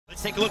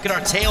Let's take a look at our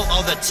tail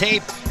of the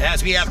tape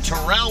as we have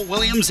Terrel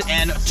Williams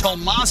and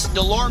Tomas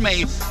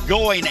Dulorme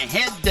going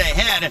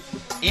head-to-head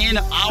in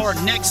our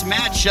next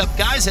matchup.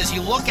 Guys, as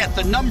you look at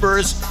the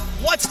numbers,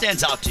 what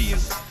stands out to you?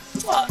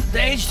 Well, the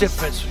age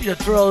difference. You know,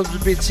 Terrell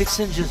being 6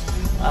 inches,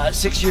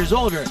 6 years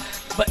older.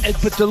 But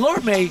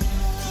Dulorme,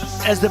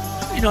 as the,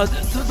 you know,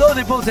 though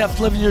they both have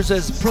 11 years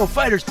as pro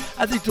fighters,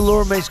 I think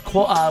Dulorme's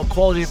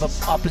quality of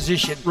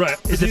opposition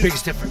is the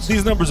biggest difference.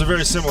 These numbers are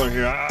very similar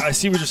here. I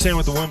see what you're saying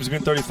with the Williams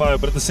being 35,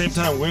 but at the same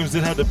time, Williams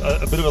did have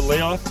a bit of a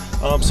layoff.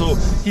 So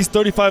he's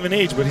 35 in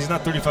age, but he's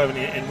not 35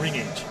 in ring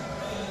age.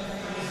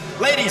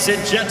 Ladies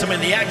and gentlemen,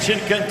 the action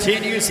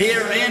continues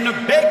here in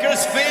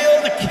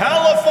Bakersfield,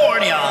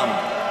 California,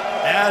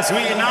 as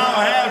we now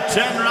have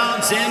 10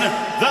 rounds in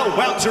the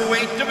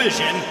welterweight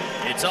division.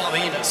 It's all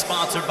being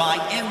sponsored by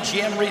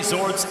MGM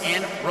Resorts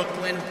and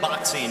Brooklyn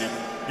Boxing.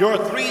 Your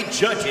 3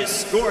 judges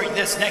scoring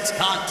this next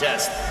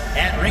contest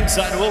at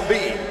ringside will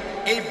be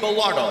Abe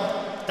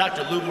Bellardo,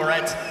 Dr. Lou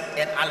Moret,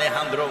 and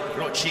Alejandro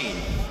Rochin.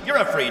 Your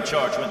referee in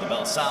charge when the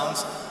bell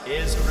sounds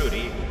is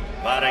Rudy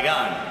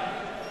Barragan.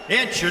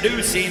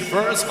 Introducing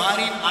first,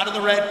 fighting out of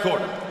the red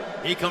corner.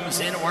 He comes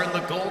in wearing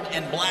the gold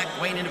and black,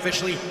 weighing in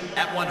officially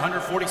at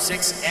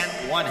 146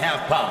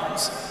 1/2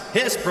 pounds.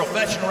 His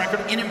professional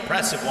record, an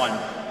impressive one,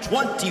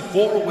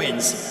 24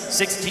 wins,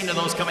 16 of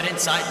those coming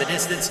inside the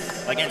distance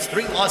against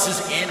 3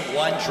 losses and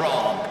 1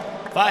 draw.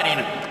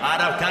 Fighting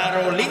out of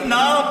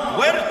Carolina,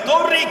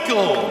 Puerto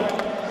Rico.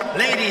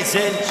 Ladies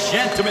and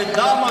gentlemen,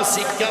 damas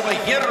y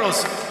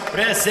caballeros,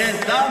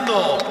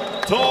 presentando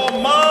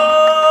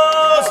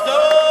Tomas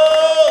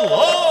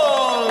Dulorme.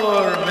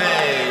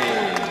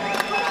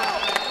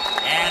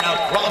 And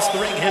across the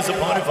ring, his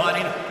opponent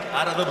fighting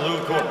out of the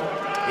blue corner.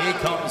 He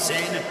comes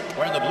in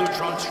wearing the blue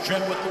trunks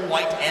trimmed with the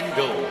white and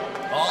gold.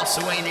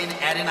 Also weighing in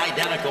at an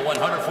identical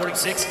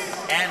 146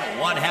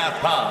 1/2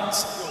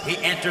 pounds. He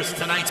enters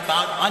tonight's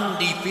bout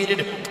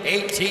undefeated,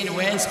 18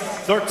 wins,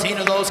 13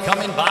 of those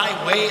coming by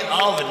way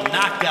of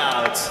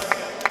knockouts.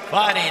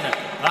 Fighting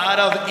out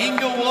of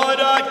Inglewood,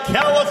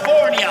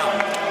 California.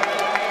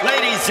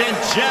 Ladies and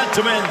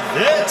gentlemen,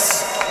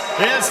 this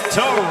is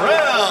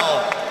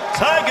Terrell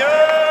Tiger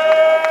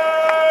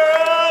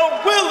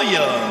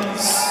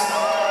Williams.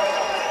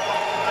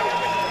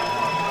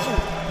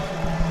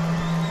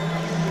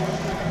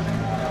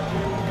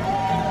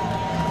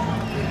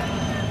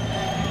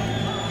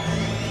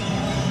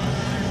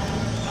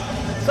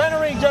 Center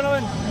ring,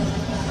 gentlemen.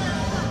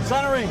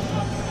 Center ring.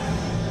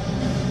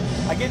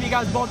 I give you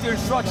guys both your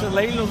instructions.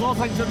 Leí los dos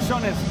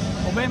instrucciones.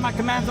 Obey my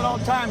commands at all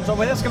times.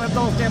 Obedezcan a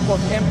todos tiempos.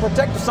 And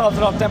protect yourselves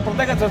at all tiempos.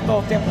 Protégate a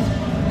todos tiempos.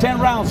 10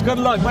 rounds. Good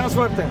luck. Buena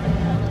suerte.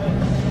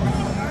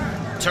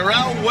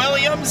 Terrell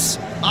Williams,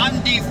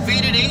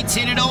 undefeated,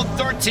 18-0,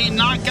 13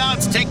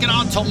 knockouts, taking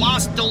on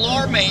Tomas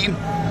Dulorme.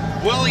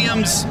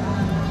 Williams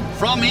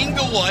from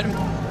Inglewood,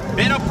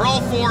 been a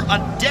pro for a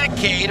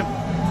decade,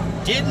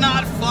 did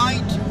not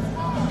fight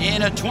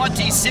in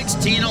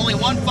 2016, only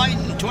 1 fight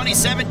in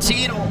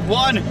 2017,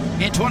 1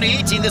 in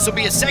 2018. This will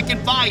be his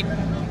 2nd fight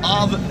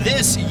of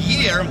this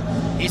year.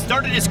 He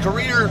started his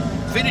career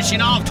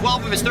finishing off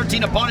 12 of his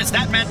 13 opponents.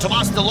 That meant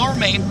Tomas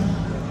Dulorme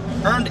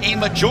earned a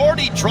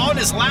majority draw in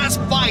his last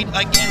fight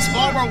against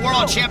former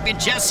world champion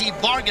Jesse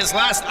Vargas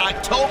last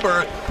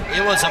October.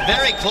 It was a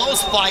very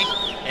close fight,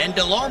 and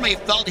Dulorme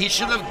felt he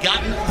should have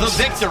gotten the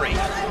victory.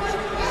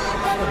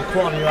 The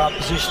quality of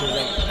opposition,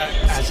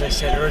 as I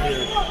said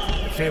earlier,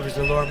 favors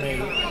Dulorme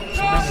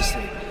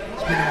tremendously.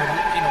 He's been with,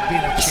 you know,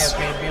 being a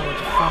champion, being with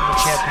the former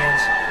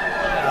champions.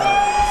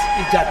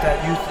 He's got that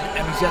youth,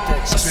 and he's got that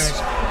experience,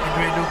 and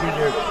very no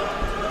greater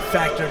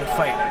factor to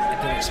fight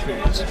than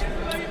experience.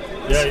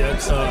 Yeah.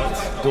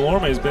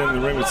 Dulorme has been in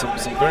the ring with some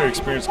very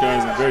experienced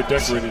guys and very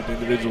decorated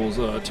individuals.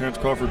 Terrence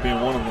Crawford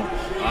being one of them.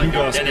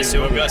 Dennis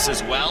Ugas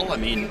as well. I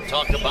mean,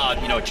 talk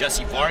about, you know,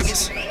 Jesse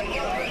Vargas.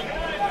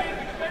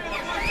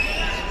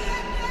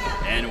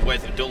 And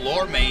with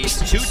Dulorme, he's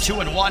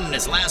 2-2-1 in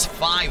his last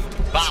 5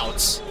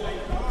 bouts.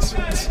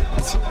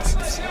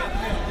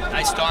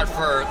 Nice start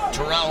for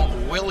Terrell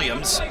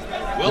Williams.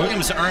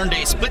 Williams earned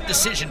a split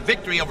decision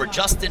victory over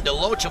Justin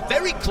DeLoach, a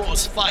very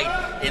close fight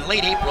in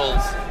late April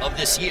of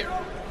this year.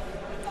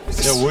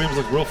 Yeah, Williams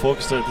looked real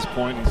focused at this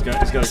point. He's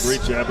got a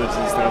great jab that's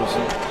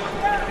establishing.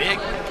 Big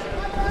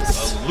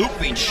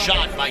looping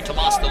shot by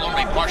Tomas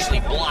Dulorme, partially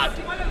blocked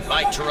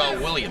by Terrell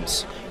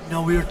Williams. You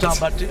know, we were talking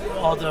about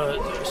all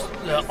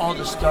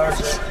the stars,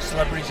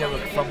 celebrities that were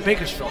from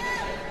Bakersfield.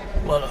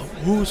 Well,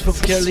 who's from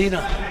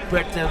Carolina,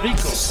 Puerto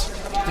Rico?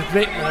 The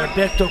great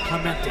Roberto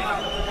Clemente.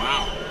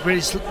 Wow.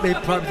 Probably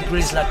the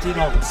greatest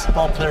Latino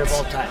ball player of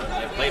all time.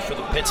 They played for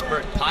the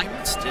Pittsburgh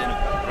Pirates, did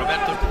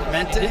Roberto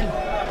Clemente.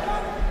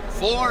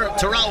 For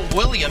Terrell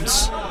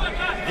Williams,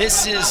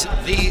 this is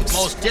the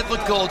most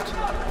difficult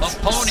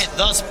opponent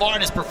thus far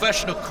in his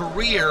professional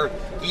career.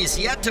 He is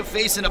yet to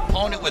face an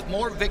opponent with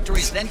more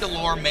victories than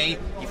Dulorme.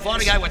 He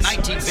fought a guy with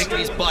 19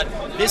 victories, but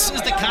this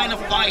is the kind of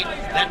fight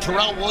that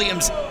Terrell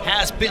Williams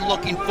has been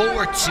looking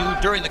forward to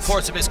during the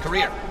course of his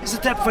career. This is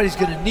the type of fight he's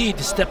going to need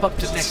to step up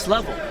to the next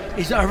level.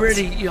 He's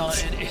already, you know,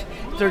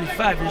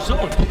 35 years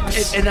old.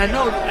 And I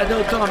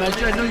know, Tom,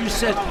 I know you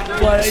said,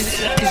 well,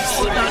 he's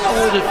not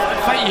old in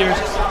fight years.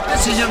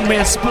 This is a young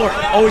man's sport.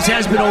 Always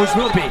has been, always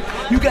will be.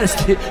 You got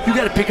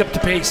to pick up the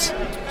pace.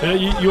 Yeah,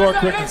 you are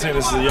correct in saying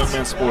this is a young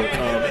man's sport.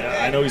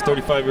 I know he's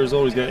 35 years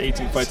old. He's got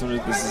 18 fights under.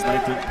 This is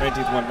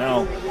 19th one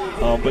now.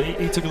 But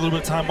he took a little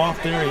bit of time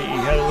off there. He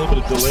had a little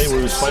bit of delay where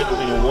he was fighting,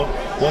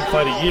 one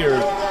fight a year.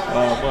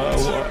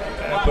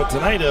 But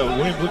tonight,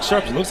 Williams looks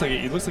sharp. He looks like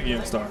a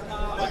young star.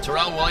 Well,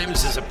 Terrel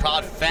Williams is a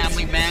proud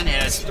family man. He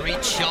has 3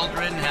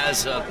 children.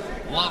 Has a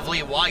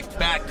lovely wife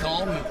back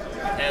home.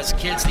 Has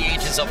kids the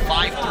ages of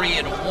 5, 3,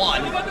 and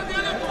 1.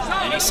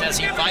 And he says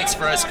he fights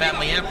for his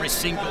family every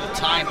single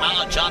time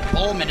out. John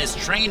Pullman, his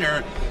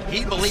trainer,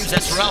 he believes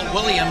that Terrel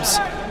Williams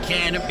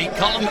can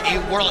become a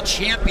world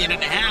champion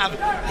and have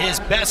his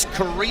best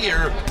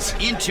career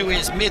into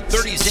his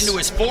mid-30s, into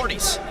his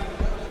 40s.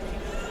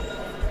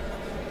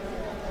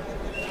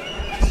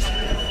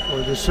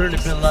 Well, there's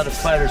certainly been a lot of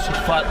fighters who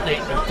fought late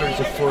in their 30s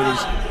or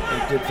 40s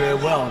and did very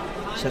well,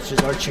 such as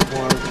Archie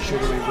Moore,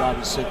 Sugar Ray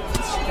Robinson.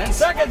 10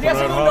 seconds, yes,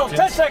 Mundo,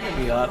 10 seconds.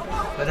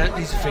 But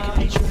these are fake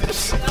nature.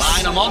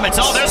 Final moments.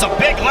 Oh, there's a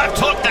big left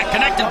hook that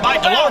connected by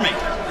Dulorme.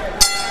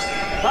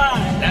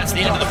 That's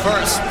the end of the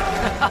first.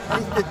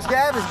 The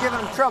jab is giving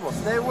him trouble.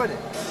 Stay with it.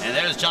 And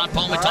there's John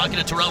Pullman talking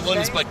to Terrell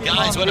Williams. But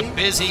guys, what a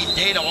busy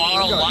day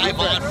tomorrow. Live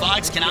on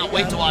Fox. Cannot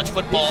wait to watch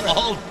football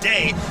all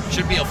day.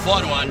 Should be a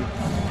fun one.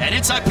 And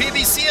inside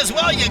PBC as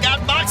well, you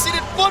got boxing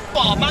and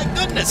football. My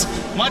goodness.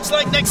 Much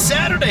like next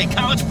Saturday,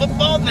 college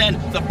football, then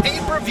the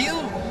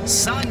pay-per-view.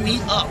 Sign me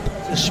up.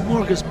 The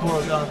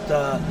smorgasbord on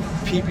the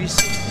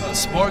PBC. The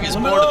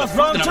smorgasbord of the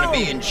food that I'm going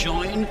to be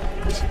enjoying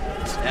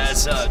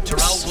as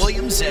Terrell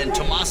Williams and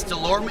Tomas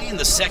Dulorme in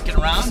the second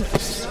round.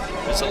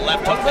 There's a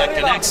left hook that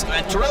connects.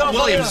 And Terrell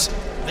Williams,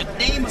 the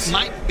name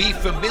might be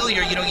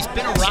familiar. You know, he's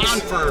been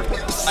around for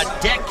a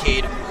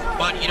decade.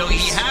 But, you know, he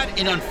had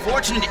an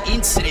unfortunate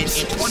incident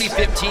in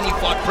 2015. He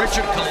fought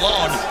Richard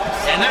Colon.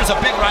 And there's a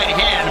big right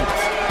hand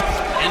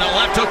and a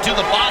left hook to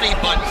the body.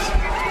 But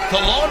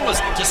Colon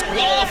was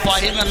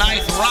disqualified in the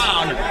 9th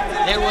round.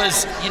 There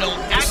was, you know,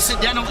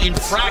 accidental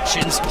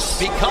infractions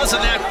because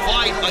of that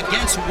fight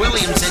against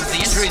Williams and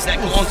the injuries that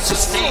Colon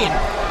sustained.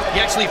 He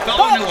actually fell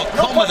into a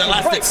coma that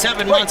lasted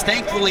 7 months.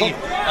 Thankfully,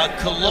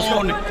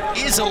 Colon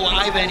is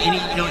alive and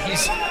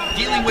he's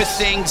dealing with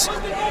things,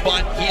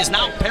 but he is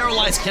now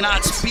paralyzed,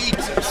 cannot speak,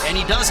 and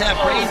he does have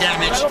brain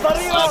damage.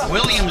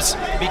 Williams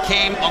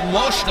became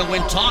emotional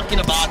when talking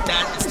about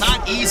that. It's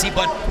not easy,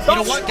 but you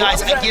know what,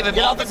 guys? I give him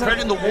all the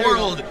credit in the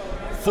world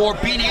for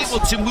being able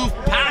to move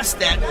past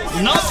that.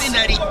 Nothing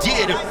that he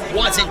did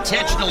was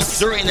intentional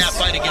during that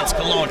fight against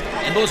Colon,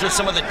 and those are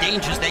some of the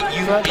dangers that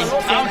you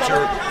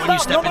encounter when you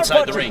step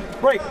inside the ring.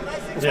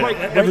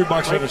 Every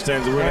boxer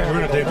understands that we're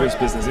in a dangerous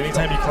business.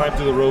 Anytime you climb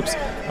through the ropes,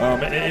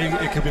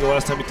 it could be the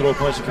last time you throw a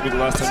punch, it could be the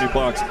last time you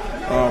box.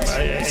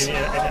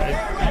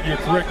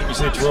 You're correct when you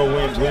say Terrell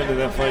Williams went into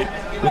that fight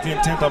with the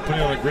intent on putting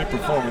on a great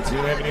performance. He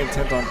didn't have any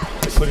intent on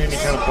putting any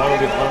kind of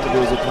bodily harm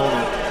to his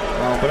opponent.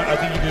 But I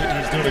think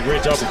he's doing a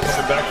great job of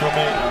coming back from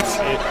it.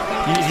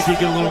 He did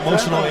get a little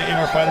emotional in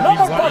our fighter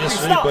meetings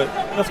yesterday,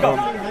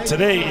 but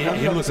today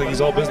he looks like he's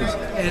all business.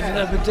 And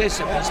let me tell you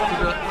something,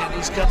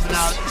 he's coming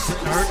out,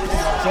 hurt,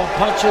 throwing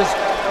punches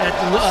at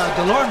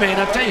Dulorme,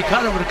 and I'll tell you,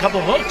 caught him with a couple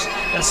of hooks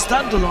that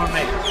stunned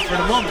Dulorme for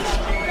the moment.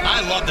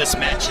 I love this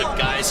matchup,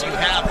 guys. You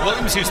have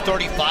Williams, who's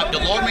 35,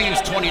 Dulorme, who's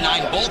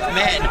 29. Both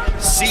men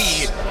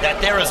see that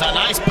there is a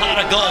nice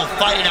pot of gold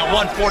fighting at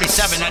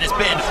 147 that has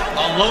been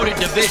a loaded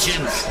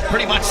division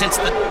pretty much since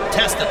the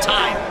test of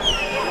time.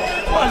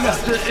 Well,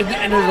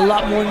 and there's a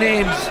lot more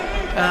names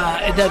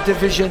in that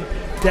division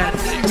that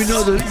we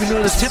know the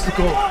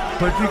typical,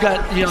 but we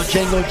got, you know,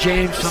 Django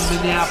James from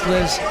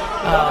Minneapolis.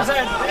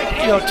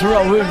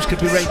 Terrell Williams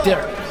could be right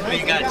there.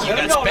 You got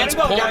Spence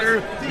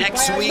Porter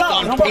next week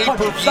on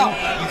pay-per-view.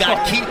 You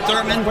got Keith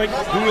Thurman,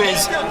 who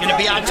is going to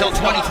be out until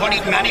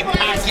 2020. Manny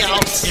Pacquiao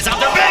is out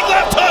there. Big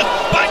left hook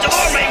by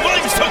Dulorme.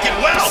 Williams took it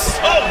well.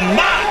 Oh,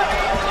 my.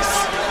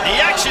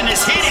 The action is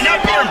heating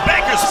up here in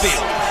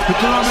Bakersfield.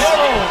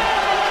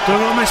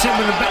 Dulorme hit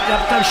him in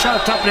that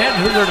shot top of the head.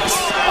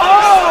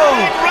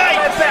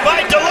 Right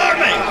by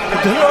Dulorme.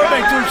 Dulorme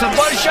threw some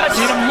body shots,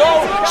 hit him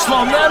low,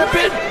 slow him down a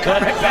bit.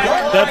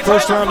 That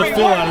first round of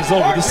fill-out is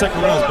over. This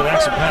second round has been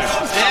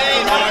action-packed.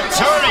 They are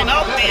turning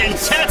up the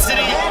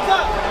intensity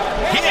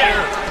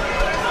here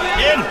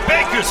in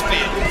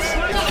Bakersfield.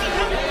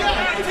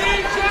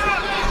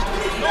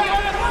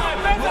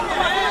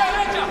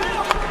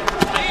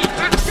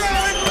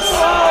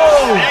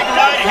 Big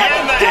right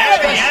hand, the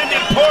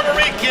heavy-handed Puerto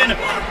Rican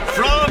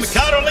from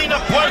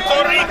Carolina,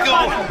 Puerto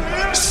Rico,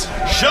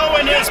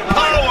 showing his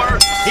power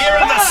here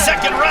in the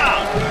second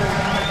round.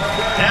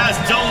 As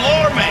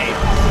Dulorme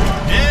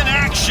in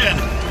action,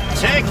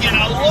 taking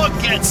a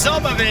look at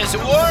some of his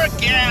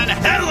work, and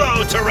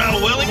hello,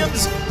 Terrell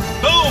Williams.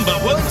 Boom,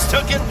 but Williams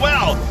took it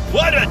well.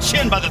 What a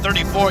chin by the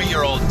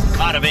 34-year-old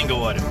out of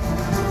Inglewood.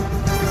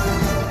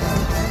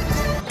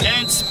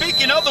 And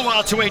speaking of the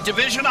welterweight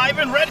division,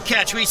 Ivan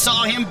Redkach. We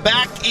saw him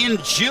back in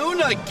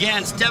June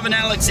against Devin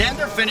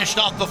Alexander, finished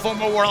off the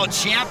former world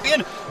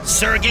champion.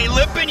 Sergey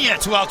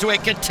Lipinets,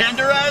 welterweight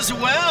contender as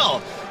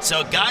well.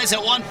 So guys at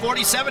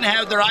 147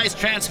 have their eyes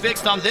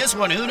transfixed on this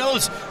one. Who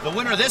knows? The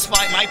winner of this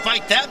fight might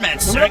fight that man,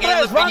 Sergey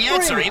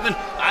Lipinets, or even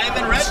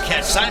Ivan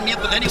Redkach. Sign me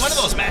up with any one of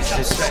those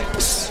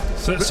matchups.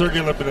 Sergey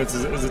Lipinets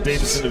is a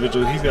dangerous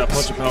individual. He's got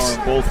punching power in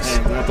both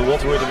hands. And at the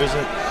welterweight division,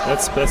 that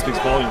speaks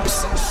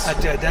volumes.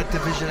 That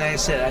division, I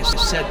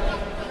said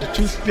the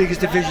two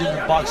biggest divisions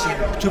in boxing,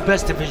 the two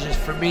best divisions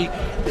for me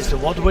is the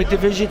welterweight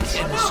division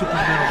and the super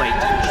middleweight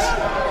division.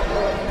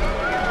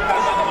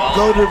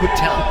 Loaded with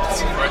talent.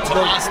 For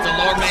Tomas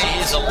Dulorme,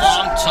 he's a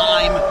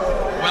long-time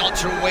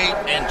welterweight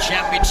and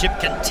championship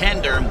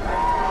contender.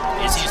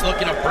 He's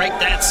looking to break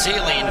that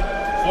ceiling.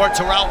 For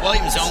Terrel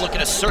Williams, they'll looking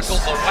to circle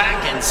the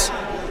wagons.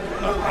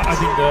 I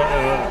think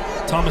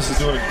Thomas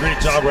is doing a great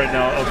job right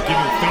now of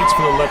giving feints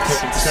for the left hook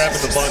and stabbing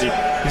the body.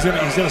 He's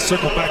gonna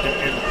circle back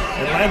and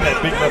land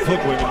that big left hook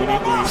when he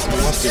wants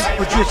to.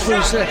 But you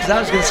said, because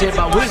I was gonna say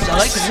about Williams,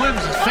 I like his Williams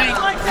is feint,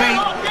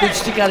 then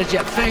stick out a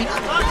jab, feint.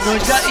 No,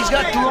 he's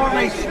got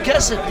Dulorme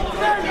guessing.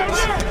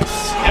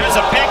 There's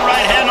a big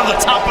right hand on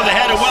the top of the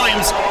head of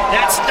Williams.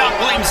 That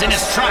stopped Williams in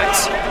his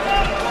tracks.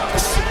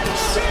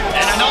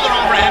 And another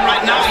overhand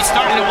right now. He's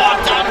starting to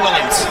walk down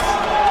Williams.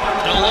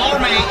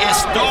 Dulorme is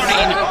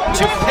starting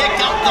to pick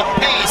up the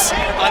pace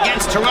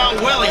against Terrell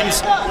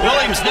Williams.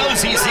 Williams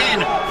knows he's in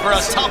for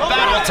a tough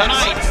battle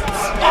tonight.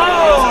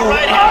 Oh,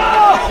 right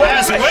hand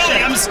as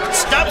Williams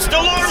stops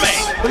Dulorme.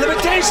 But let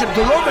me tell you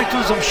something, Dulorme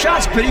threw some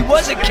shots, but he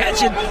wasn't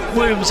catching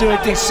Williams or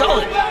anything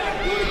solid.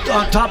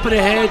 On top of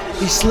the head,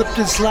 he slipped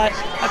and slid.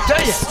 I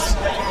tell you,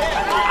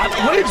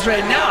 Williams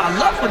right now, I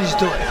love what he's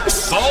doing.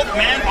 Both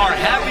men are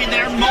having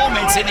their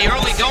moments in the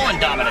early going,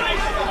 Dominic.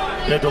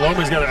 Yeah,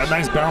 Dulorme's got a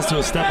nice bounce to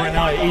his step right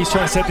now. He's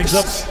trying to set things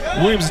up.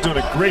 Williams is doing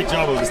a great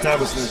job of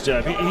establishing his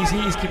jab.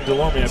 He's keeping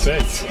Dulorme at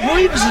bay.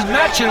 Williams is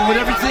matching him with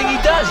everything he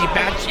does.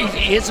 He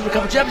hits him a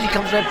couple jabs, he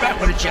comes right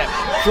back with a jab.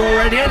 Throw a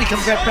right hand, he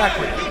comes right back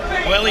with it.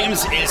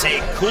 Williams is a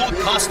cool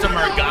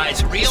customer,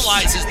 guys.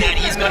 Realizes that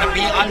he's going to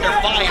be under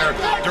fire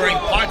during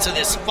parts of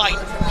this fight,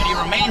 but he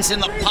remains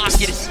in the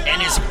pocket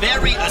and is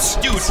very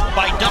astute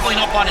by doubling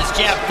up on his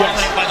jab,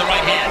 following it by the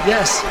right hand.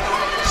 Yes.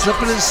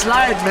 Slipping and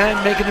slide,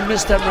 man, making him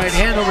miss that right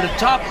hand over the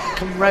top,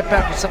 coming right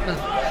back with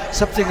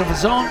something of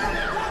his own.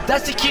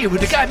 That's the key. When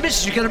the guy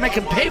misses, you got to make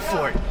him pay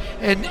for it,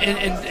 and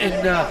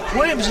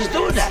Williams is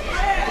doing that.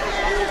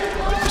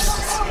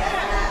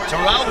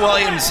 Terrell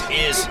Williams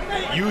is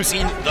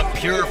using the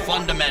pure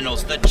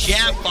fundamentals. The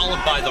jab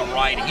followed by the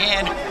right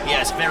hand. He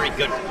has very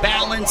good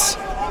balance.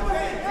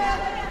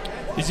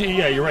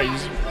 Yeah, you're right.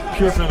 He's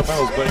pure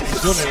fundamentals, but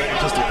he's doing it in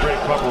just a great,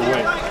 proper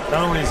way.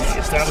 Not only is he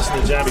establishing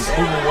the jab, he's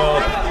moving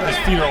well. His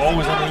feet are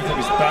always underneath him.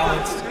 He's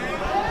balanced.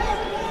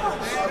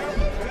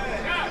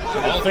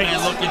 Both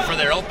men looking for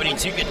their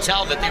openings. You can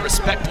tell that they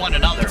respect one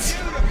another.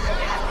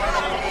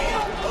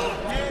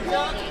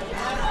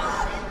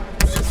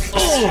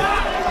 Oh!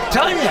 I'm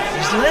telling you,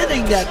 he's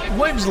landing that.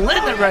 Williams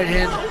landing that right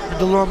hand on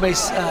Dulorme's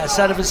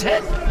side of his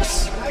head.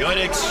 Good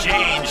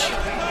exchange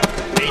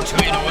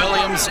between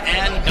Williams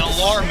and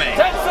Dulorme. 10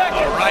 seconds.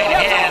 A right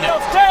hand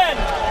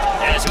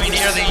as we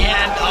near the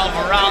end of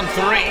round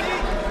 3.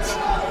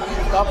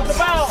 Stop at the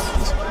bell.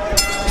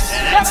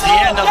 And that's the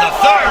end of the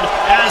third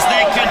as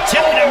they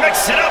continue to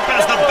mix it up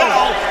as the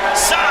bell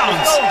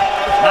sounds.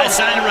 Nice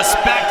sign of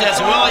respect as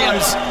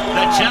Williams,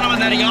 the gentleman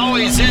that he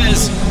always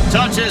is,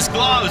 touches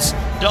gloves.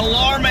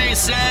 Dulorme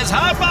says,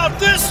 how about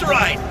this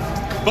right?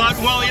 But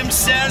Williams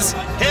says,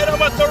 hit him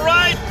with the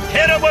right,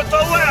 hit him with the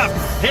left.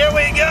 Here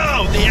we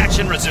go. The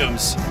action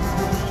resumes.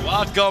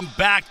 Welcome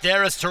back.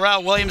 There is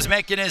Terrell Williams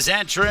making his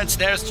entrance.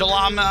 There's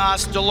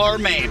Tomas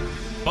Dulorme.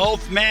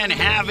 Both men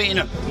having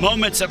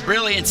moments of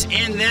brilliance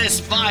in this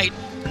fight.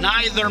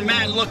 Neither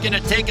man looking to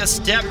take a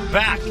step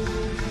back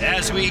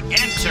as we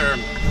enter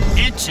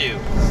into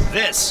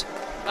this,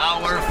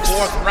 our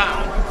 4th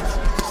round.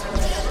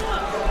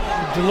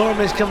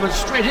 Dulorme's coming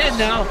straight in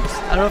now.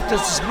 I don't know if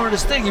that's the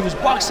smartest thing. He was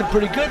boxing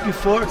pretty good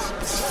before. I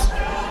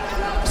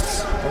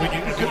think he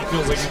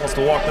feels like he wants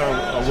to walk down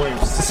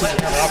Williams.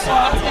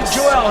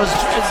 Joel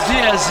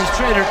Diaz, his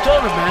trainer,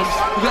 told him, man,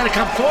 you got to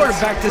come forward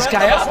and back this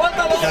guy up. You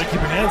got to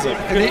keep your hands up.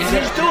 And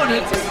he's doing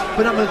it.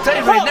 But I'm going to tell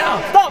you right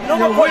now,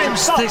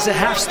 Williams takes a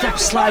half-step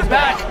slide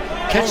back,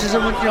 catches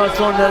him,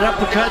 throwing that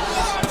uppercut.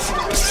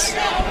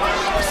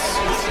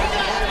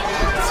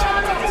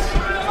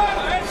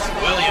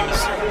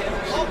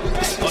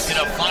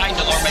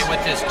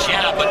 With his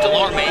jab, but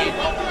Dulorme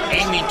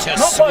aiming to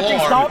swarm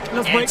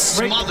and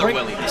smother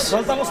Williams.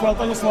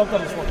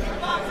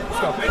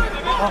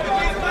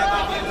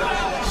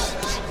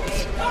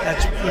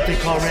 That's what they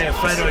call a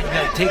fighter. You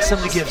got to take some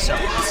to give some.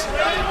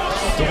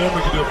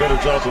 Dulorme can do a better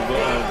job of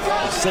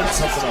setting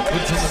something up,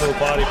 putting something to the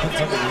body, putting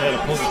something in the head,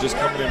 opposed to just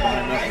coming in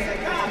behind nothing.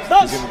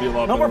 He's going to be a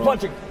lot better. No more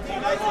punching.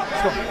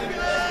 Let's go.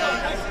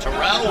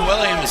 Terrell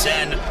Williams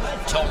and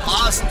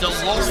Tomas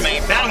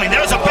Dulorme battling.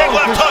 There's a big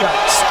left hook.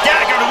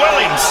 Staggered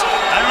Williams.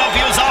 I don't know if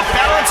he was off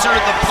balance or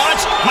the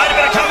punch. Might have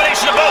been a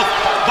combination of both.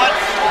 But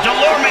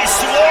Dulorme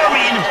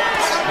swarming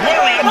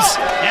Williams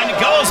and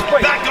goes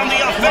back on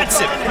the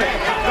offensive.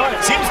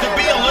 Seems to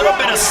be a little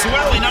bit of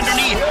swelling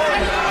underneath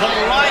the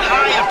right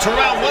eye of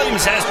Terrell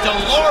Williams as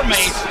Dulorme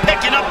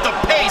picking up the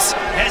pace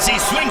as he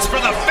swings for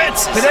the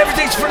fences. But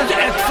everything's for the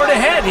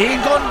head. He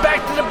ain't going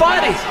back to the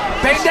body.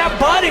 Bang that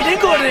body, then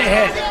go to the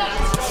head.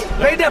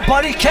 Bang that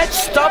body, catch,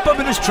 stop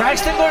him in his tracks,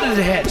 then go to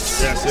the head.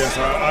 Yes,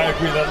 I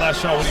agree. That last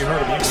shot when you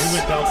heard him, he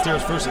went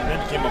downstairs first and then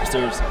came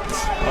upstairs.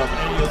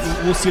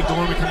 And we'll see if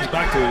Dulorme comes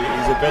back to it.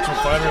 He's a veteran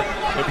fighter.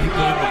 Maybe he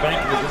put it in the bank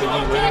and he's going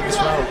to win later in this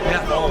round.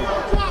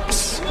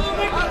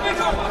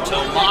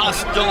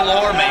 Tomas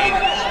Dulorme,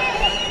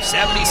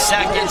 70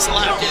 seconds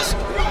left, is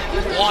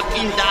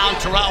walking down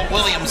Terrell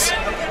Williams.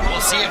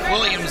 We'll see if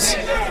Williams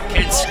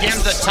can stem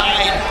the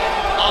tide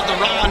of the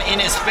round in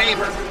his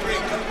favor.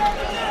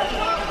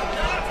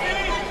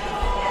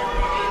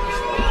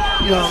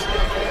 You know,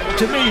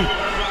 to me,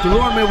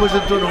 Dulorme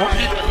wasn't doing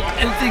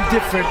anything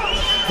different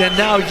than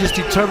now. He's just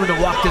determined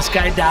to walk this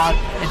guy down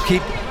and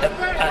keep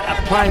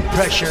applying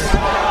pressure.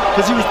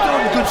 Because he was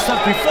doing good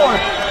stuff before,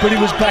 but he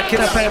was backing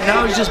up at him.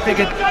 Now he's just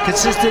making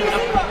consistent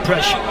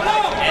pressure.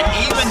 And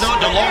even though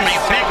Dulorme,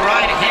 big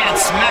right hand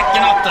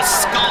smacking up the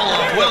skull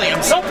of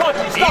Williams,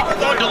 even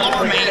though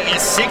Dulorme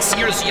is 6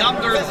 years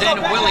younger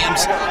than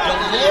Williams,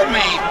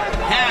 Dulorme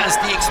has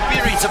the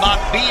experience about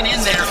being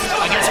in there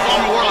against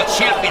former world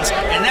champions,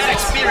 and that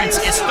experience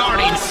is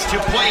starting to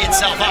play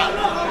itself out.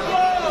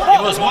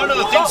 It was one of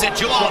the things that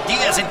Joel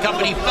Diaz and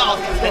company felt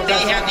that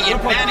they had the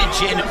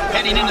advantage in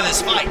heading into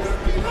this fight.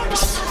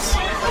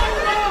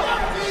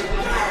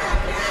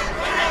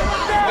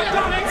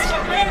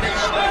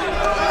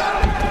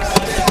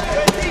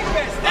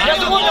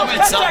 Final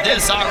moments of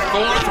this, our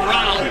fourth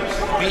round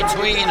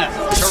between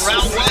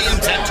Terrell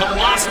Williams and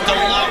Tomas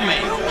Dulorme.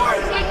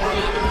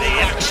 The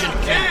action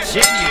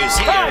continues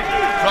here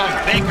from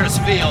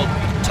Bakersfield.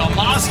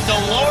 Tomas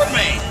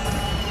Dulorme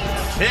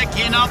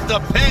picking up the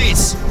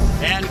pace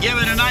and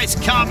giving a nice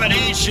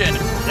combination.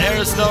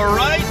 There's the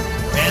right,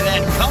 and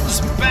then comes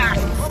back.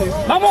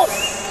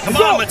 Vamos! Come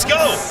on, let's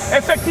go.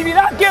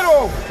 Efectividad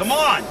quiero. Come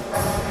on.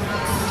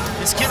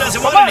 This kid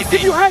doesn't want Tomas, keep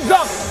anything. your hands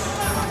up.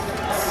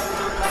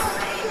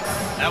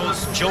 That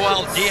was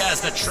Joel Diaz,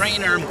 the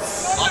trainer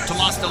of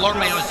Tomas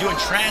Dulorme, who was doing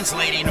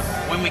translating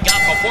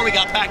before we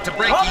got back to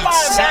break. He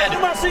said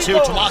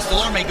to Tomas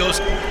Dulorme, goes,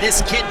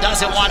 this kid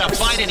doesn't want to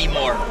fight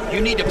anymore. You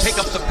need to pick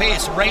up the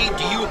pace. Ray,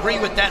 do you agree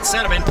with that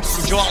sentiment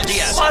from Joel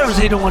Diaz? Well, I don't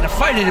say he don't want to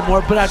fight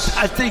anymore, but I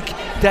think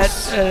that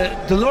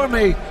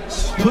Dulorme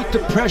put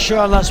the pressure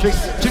on last week,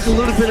 took a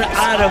little bit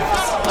out of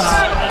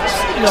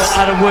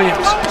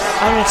Williams.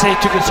 I don't say he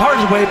took his heart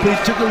away, but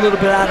he took a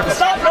little bit out of him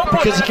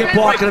because he kept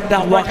walking him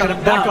down.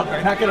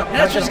 And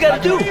that's what he's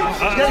got to do.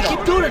 He's got to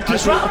keep doing it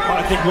this round.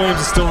 I think Williams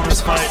is still in this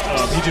fight.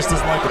 He just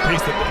doesn't like the pace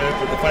that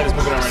the fight is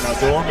moving at right now.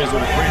 Dulorme is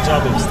doing a great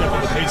job of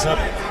stepping the pace up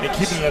and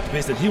keeping it at the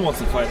pace that he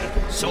wants to fight at.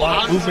 So a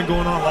lot of movement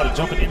going on, a lot of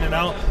jumping in and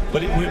out,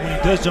 but when he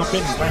does jump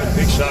in, he's landing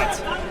big shots.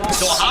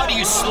 So how do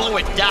you slow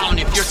it down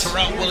if you're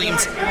Terrell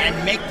Williams and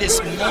make this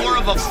more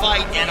of a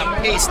fight and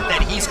a pace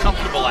that he's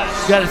comfortable at?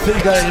 You got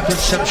to put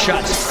some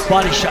shots,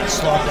 body shots,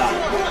 slow him down.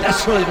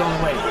 That's really the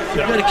only way. You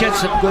got to catch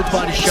some good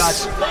body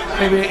shots,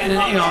 maybe,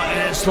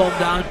 and slow him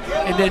down,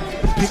 and then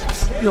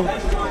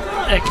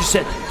like you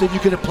said, then you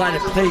can apply the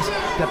pace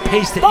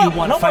that you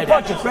want to fight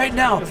at. Right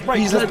now,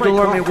 he's let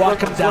Dulorme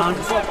walk him down,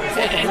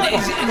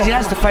 and he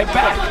has to fight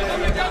back.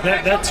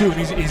 That too,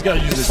 and he's got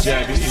to use his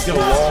jab. He's got a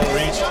long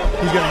reach.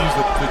 He's got to use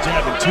the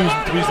jab in 2s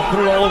and 3s and put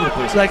it all over the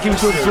place. Like he was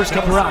doing the first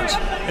couple rounds.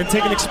 And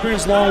take an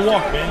experienced long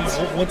walk, man.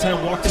 One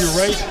time walk to your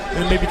right,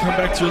 and maybe come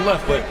back to your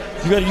left. But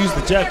you got to use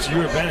the jab to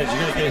your advantage. You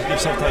got to give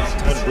yourself time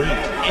to breathe.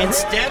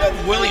 Instead of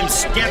Williams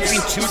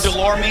stepping to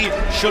Dulorme,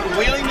 should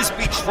Williams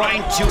be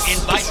trying to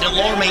invite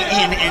Dulorme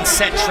in and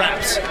set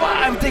traps? Well,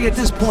 I think at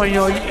this point, he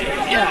was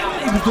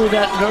doing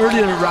that in the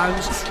earlier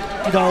rounds.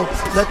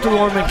 Let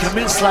Dulorme come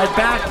in, slide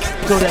back,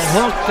 throw that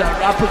hook, that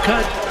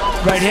uppercut,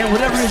 right hand,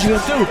 whatever it is you're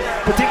going to do,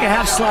 but take a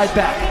half slide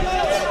back.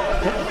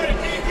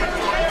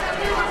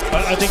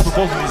 I think for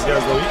both of these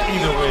guys, though,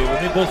 either way,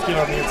 when they both get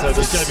on the inside,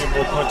 there's got to be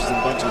more punches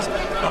and bunches.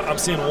 I'm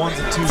seeing 1s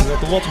and 2s.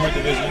 At the welterweight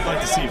division, you'd like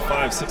to see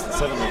 5, 6, and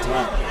 7 at a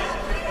time.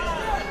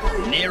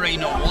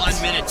 Nearing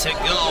 1 minute to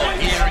go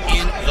here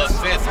in the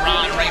 5th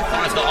round. Ray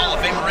Flores, the Hall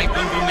of Famer, Ray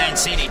Boom Boom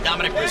Mancini,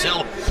 Dominic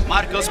Brazil,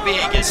 Marcos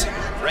Villegas.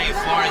 Ray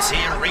Flores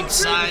here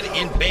ringside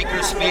in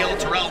Bakersfield.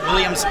 Terrell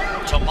Williams,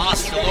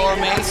 Tomas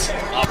Dulorme.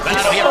 A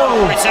battle here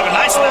for 47.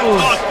 Nice left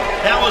hook.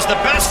 That was the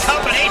best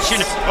combination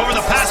over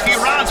the past few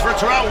rounds for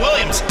Terrell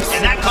Williams,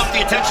 and that caught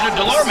the attention of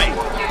Dulorme.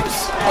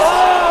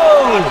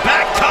 Oh!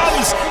 Back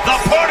comes the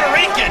Puerto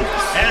Rican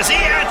as he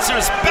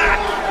answers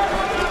back.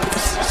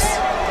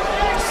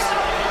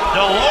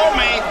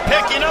 Dulorme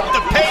picking up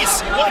the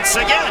pace once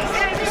again.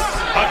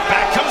 But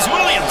back comes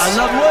Williams. I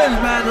love Williams,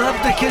 man. I love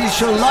the kid. He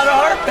showed a lot of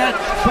heart, man.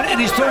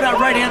 And he's throwing that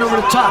right hand over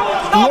the top.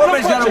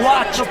 Dulorme's got to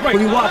watch when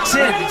he walks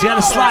in. He's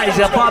got to slide. He's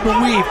got to bob and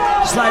weave.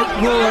 Slide,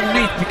 roll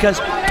underneath because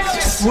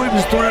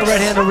Williams is throwing that right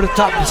hand over the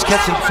top. He's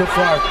catching him so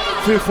far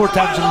 3 or 4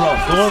 times in a row.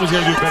 Dulorme's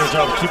got to do a better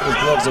job of keeping his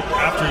gloves up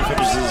after he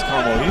finishes his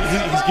combo.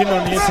 He's getting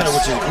on the inside,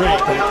 which is great,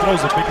 but he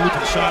throws a big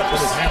looping shot,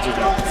 but his hands are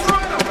down.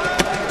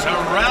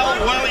 Terrell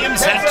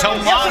Williams and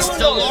Tomas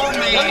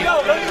Dulorme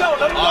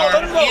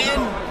are in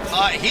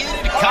a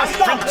heated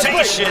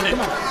confrontation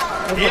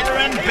here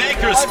in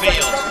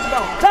Bakersfield.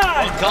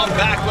 We'll come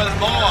back with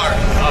more.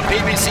 A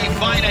PBC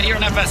fight here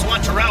in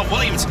FS1. Terrell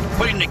Williams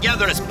putting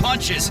together his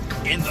punches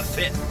in the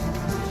 5th.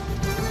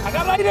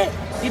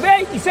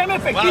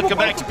 Welcome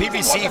back to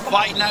PBC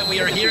Fight Night. We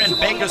are here in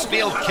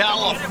Bakersfield,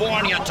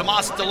 California.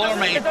 Tomas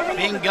Dulorme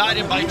being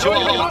guided by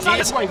Joel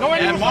Ortiz.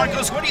 And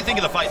Marcos, what do you think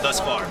of the fight thus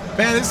far?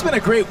 Man, this has been a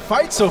great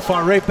fight so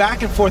far, right?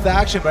 Back and forth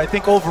action, but I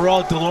think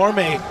overall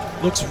Dulorme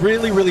looks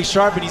really, really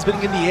sharp, and he's been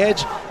getting the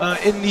edge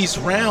in these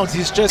rounds.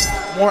 He's just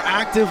more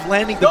active,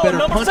 landing the better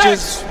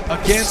punches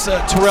against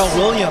Terrel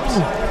Williams.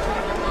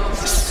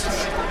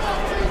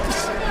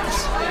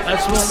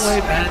 That's one way,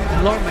 man.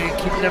 Dulorme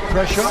keeping that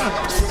pressure on.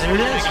 There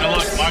it is. Taking a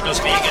look, Marcos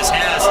Villegas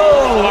has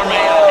Dulorme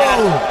ahead.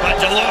 But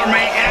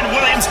Dulorme and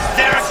Williams,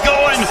 they're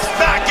going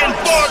back and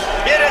forth.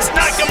 It is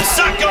knock'em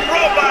suck'em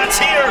robots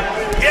here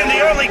in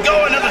the early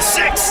going of the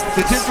 6th.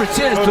 The difference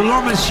is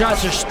Dulorme's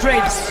shots are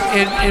straight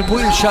and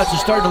Williams' shots are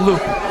starting to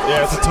loop.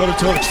 Yeah, it's a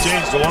toe-to-toe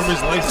exchange.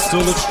 Dulorme's legs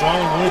still look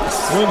strong.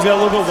 Williams got a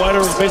little bit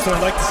wider base than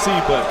I'd like to see,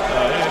 but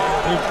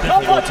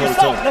they're definitely going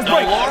toe-to-toe.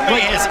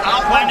 Dulorme has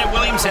outlanded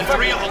Williams in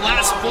 3 of the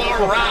last 4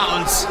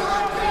 rounds.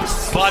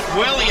 But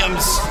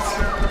Williams,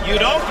 you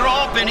don't grow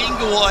up in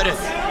Inglewood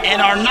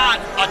and are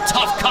not a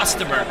tough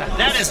customer.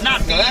 That is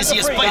not the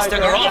easiest place to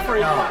grow up.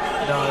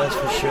 No, that's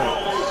for sure.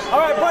 All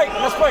right, break.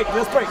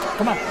 Let's break.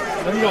 Come on.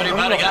 Tony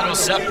Matagatto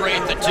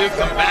separate the 2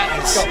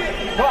 combatants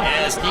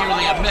as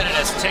nearly a minute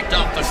has ticked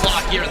off the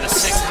clock here in the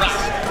 6th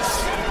round.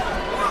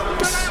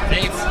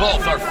 They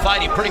both are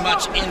fighting pretty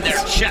much in their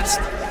chest.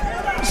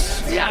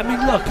 Yeah, I mean,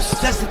 look,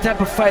 that's the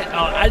type of fight.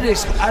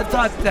 I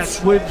thought that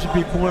Williams would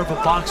be more of a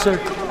boxer.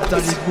 I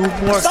thought he'd move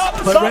more.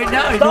 But right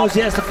now, he knows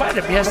he has to fight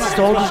him. He has to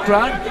hold his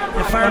ground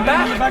and fire him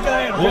back.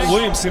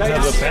 Williams seems to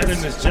have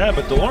abandoned his jab,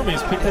 but Dulorme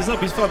has picked this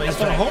up. He's found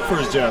home for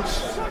his jabs.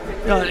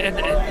 No,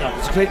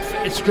 it's great.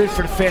 It's great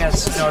for the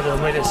fans. You know,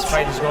 the way this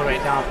fight is going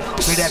right now.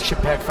 Great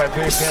action-packed fight,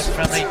 very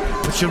fast-friendly.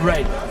 But you're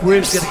right.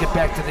 Williams got to get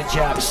back to the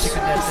jab, sticking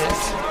that there,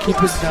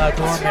 keeping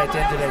Dulorme at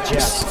the end of that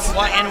jab.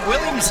 Well, and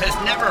Williams has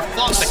never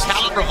fought the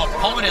caliber of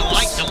opponent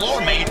like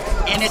Dulorme,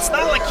 and it's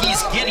not like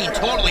he's getting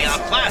totally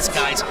outclassed,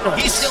 guys.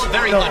 He's still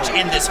very much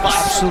in this fight.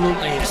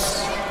 Absolutely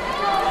is.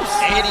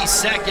 80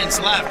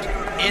 seconds left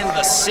in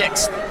the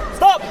 6th.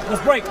 Stop!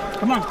 Let's break.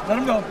 Come on, let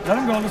him go.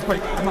 Let's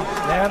break. Come on,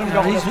 let him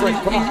go. Let's break.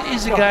 Come on.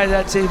 He's a guy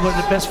that's one of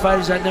the best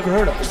fighters I've never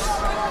heard of.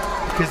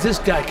 Because this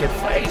guy can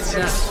fight. It's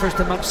not the first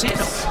time I've seen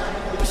him.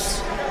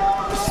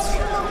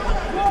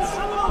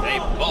 They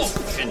both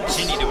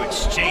continue to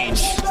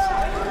exchange.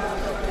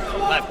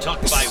 Left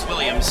hook by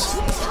Williams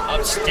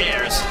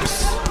upstairs.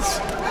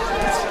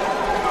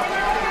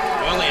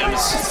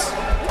 Williams.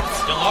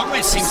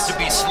 Dulorme seems to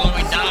be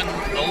slowing down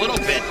a little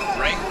bit,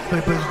 right?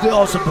 But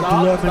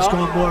Dulorme's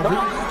going more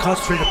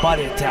concentrated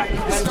body attack.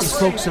 He's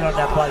focusing on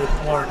that body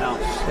more now,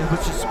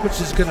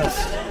 which is going to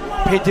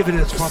pay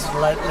dividends for him in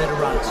the later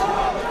rounds.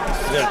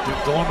 Yeah,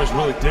 Dulorme's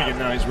really digging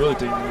now. He's really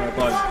digging in that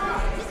body.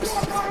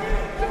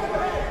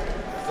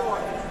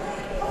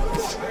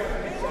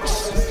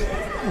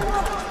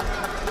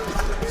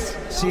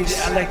 See,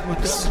 I like what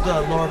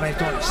Dulorme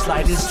doing.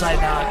 Slide in, slide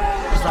out,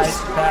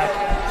 slide back.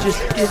 Just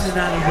in and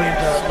out of the way of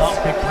the long,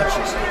 big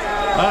punches.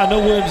 I know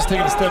Williams is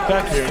taking a step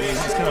back here, and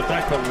he's kind of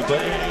backpedaling, but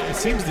it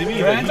seems to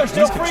me that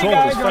he's controlling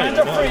his fight.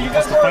 He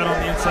wants to fight on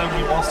the inside when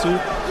he wants to.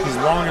 He's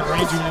long and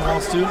rangy when he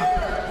wants to.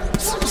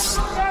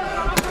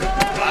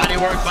 Body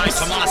work by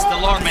Tomas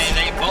Dulorme.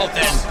 They both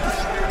in.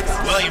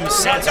 Williams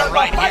sends a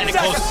right hand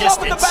at close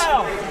distance.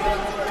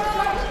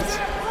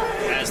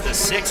 As the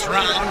 6th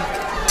round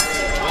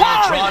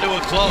will draw to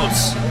a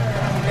close.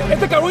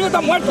 Este cabrón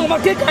está muerto,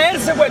 nomás quiere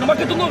caerse, güey. Nomás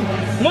que tú no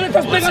le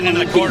estás pegando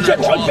un pinche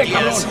golpe,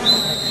 cabrón.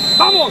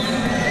 Vamos.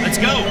 Let's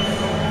go.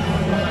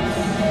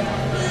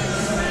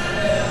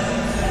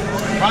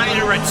 Prior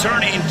to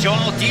returning,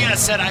 Joel Diaz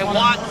said, I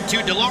want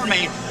you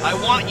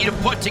to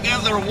put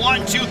together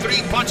 1, 2,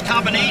 3 punch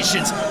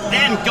combinations,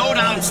 then go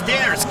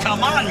downstairs.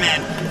 Come on,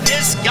 man.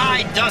 This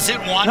guy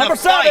doesn't want to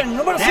fight.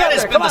 That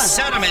has been the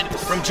sentiment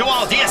from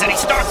Joel Diaz, and he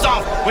starts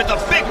off with a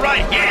big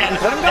right hand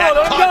that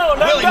caught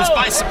Williams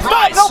by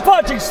surprise. Stop, no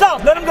punching,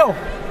 stop, let him go.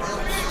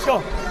 Let's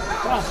go.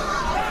 Come on.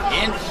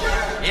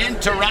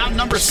 Into round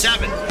number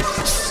 7.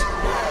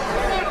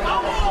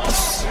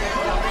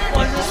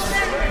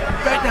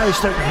 Right now he's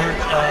starting to hurt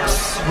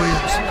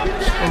Williams.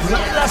 Over the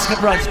last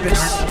couple rounds, he's been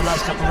hurt over the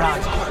last couple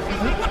rounds.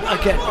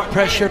 Again,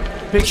 pressure,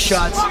 big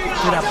shots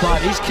to that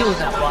body. He's killing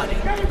that body.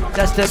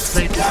 That's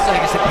like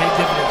I said, paying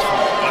dividends for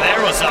him. Well, there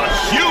There was a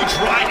huge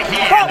right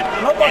hand,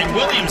 and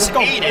Williams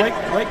ate it,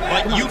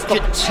 but you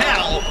could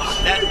tell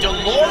that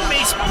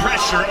Dulorme's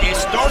pressure is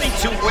starting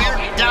to wear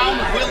down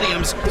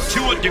Williams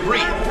to a degree.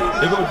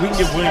 If we can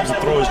get Williams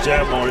to throw his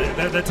jab more,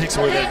 that takes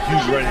away that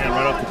huge right hand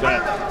right off the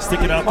bat.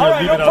 Stick it out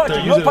there, leave it out there,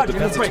 use it as a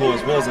defensive tool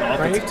as well as an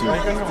offensive tool.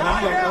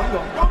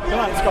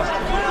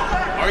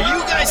 Are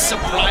you guys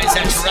surprised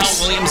that Terrell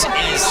Williams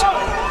is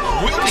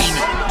willing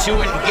to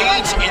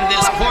engage in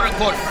this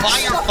quote-unquote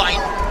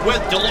firefight with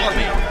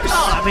Dulorme?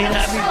 I mean,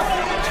 that's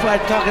why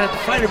talking at the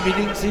fighter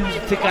meetings, he was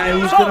the guy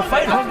who's going to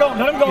fight him.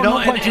 You know,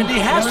 and he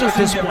has to at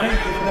this point.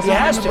 He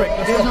has to.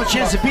 There's no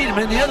chance to beat him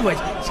any other way.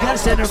 He's got to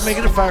stand there and make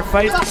it a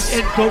firefight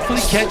and hopefully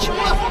catch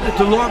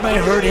Dulorme,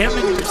 hurt him,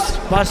 and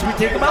possibly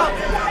take him out.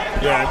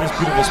 Yeah, in this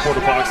beautiful sport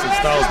of boxing,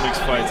 styles makes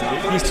fights,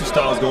 and these two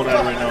styles going at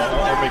it right now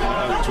are making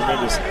a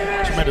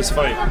tremendous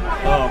fight.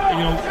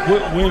 You know,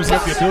 Williams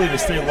has the ability to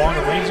stay long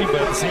and rangy,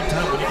 but at the same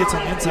time, when he gets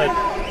on the inside,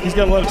 he's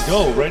got to let it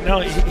go. Right now,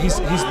 he's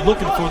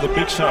looking for the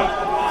big shot.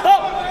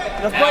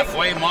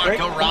 Halfway mark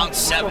of round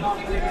 7.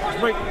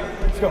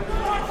 Let's go.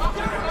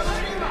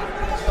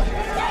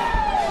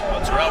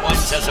 Well, Terrell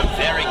Williams has a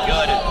very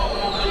good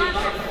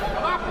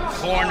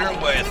corner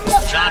with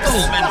John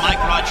Coleman,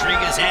 Mike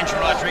Rodriguez, Andrew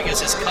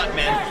Rodriguez as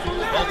cutmen,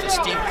 both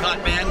esteemed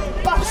cutmen.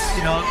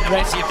 You know,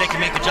 See if they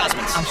can make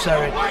adjustments. I'm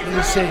sorry. Let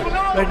me say,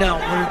 right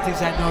now, one of the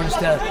things I noticed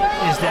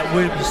is that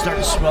Williams is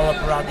starting to swell up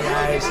around the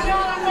eyes.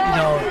 You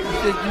know,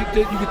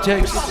 you can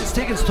tell it's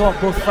taking its toll on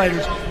both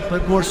fighters,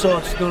 but more so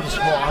it's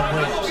noticeable on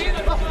Williams.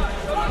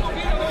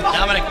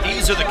 Dominic,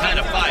 these are the kind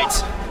of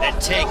fights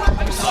that take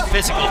a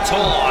physical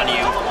toll on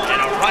you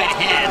and a right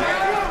hand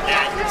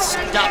that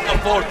stop the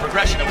forward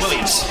progression of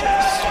Williams.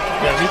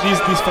 Yeah, these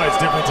fights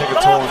definitely take a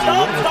toll on you.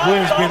 With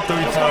Williams being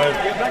 35,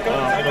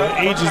 you know, the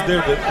age is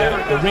there, but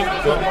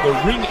the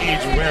ring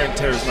age wear and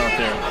tear is not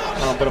there.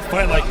 But a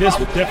fight like this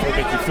would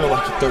definitely make you feel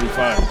like you're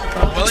 35.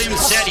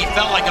 Williams said he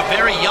felt like a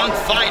very young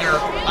fighter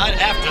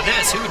after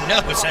this. Who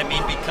knows? I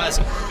mean, because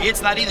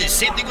it's not either.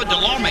 Same thing with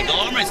Dulorme.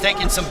 Dulorme is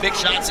taking some big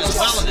shots as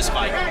well in this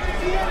fight.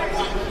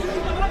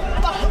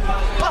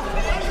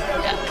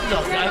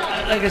 Look,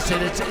 like I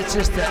said, it's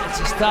just it's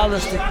a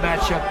stylistic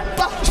matchup.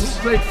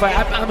 Great fight.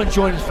 I'm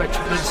enjoying this fight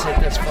tremendously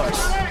this far.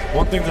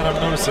 One thing that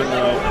I'm noticing,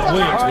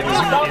 Williams, when he's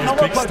in his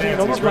big stance,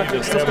 he's ready to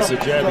establish a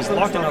jab. He's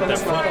locking out that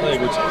front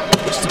leg, which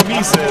to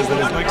me says that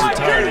his legs are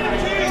tired and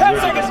he's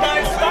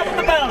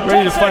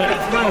ready to fight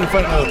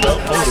another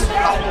belt holder.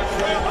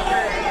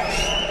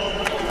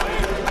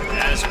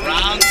 As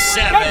round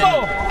 7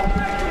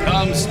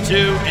 comes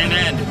to an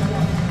end.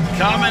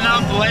 Coming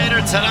up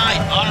later tonight,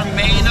 our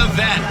main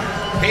event.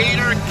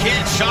 Peter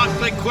Kid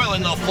Chocolate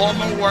Quillen, the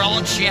former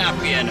world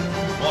champion,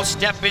 will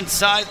step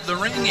inside the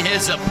ring.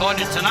 His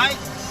opponent tonight,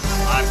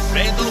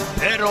 Alfredo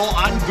Perro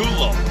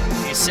Angulo.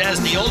 He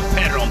says the old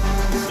Perro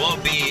will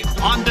be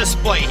on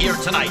display here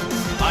tonight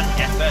on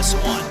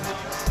FS1.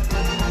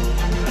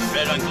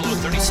 Alfredo Angulo,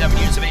 37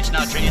 years of age,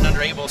 now training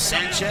under Abel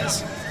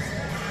Sanchez.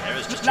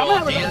 There's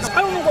Joel Diaz.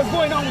 I don't know what's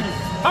going on with you.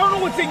 I don't know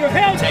what's in your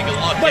head. Take a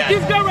look but at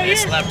this guy right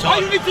this here, left all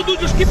hook. you need to do is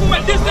just keep him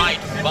at distance. Right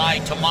by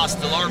Tomas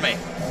Dulorme.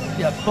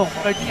 Yeah, boom.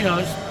 But, you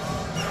know,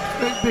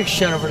 big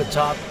shot over the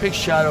top. Big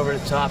shot over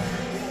the top.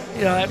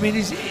 You know, I mean,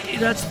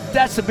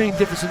 that's the main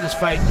difference in this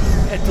fight.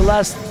 At the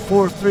last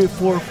three or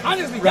four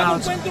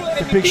rounds,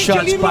 the big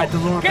shots by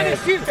Dulorme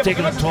have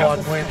taken a toll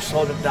on Williams,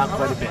 slowed him down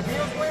quite a bit.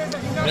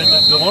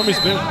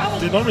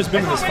 Dulorme's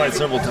been in this fight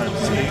several times.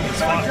 He's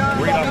fought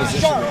great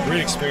opposition,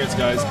 great experience,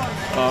 guys.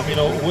 You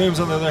know, Williams,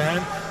 on the other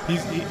hand,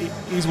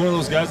 he's one of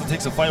those guys that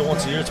takes a fight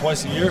once a year,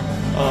 twice a year.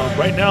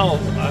 Right now,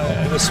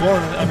 the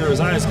swelling under his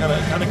eyes kind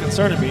of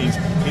concerning me.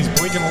 He's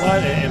blinking a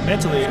lot, and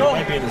mentally it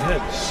might be in his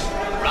head.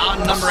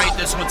 Round number 8,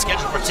 this one's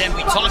scheduled for 10.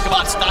 We talk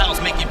about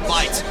styles making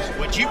fights.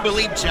 Would you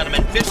believe,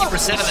 gentlemen,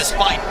 50% of this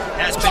fight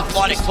has been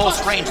fought at close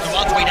range. The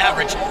welterweight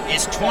average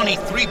is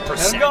 23%.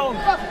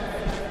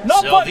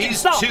 So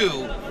these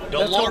two,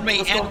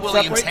 Dulorme and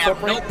Williams,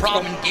 have no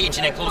problem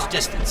engaging at close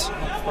distance.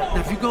 Now,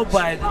 if you go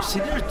by, see,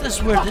 this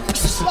is where the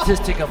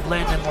statistic of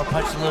landing more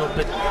punches a little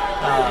bit,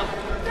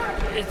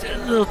 it's a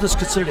little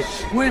disconcerting.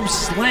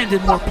 Williams has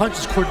landed more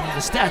punches according to the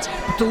stats,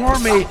 but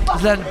Dulorme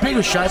has landed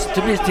bigger shots.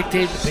 To me, it's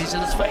dictating the pace of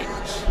this fight,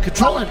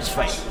 controlling this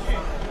fight.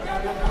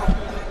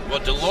 Well,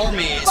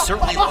 Dulorme is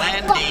certainly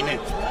landing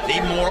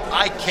the more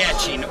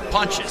eye-catching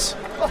punches.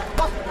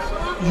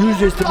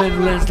 Usually it's the man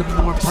who lands the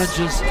more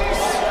punches.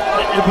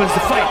 It wins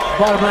the fight.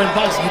 Bottom line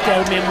boxing, hit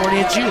that man more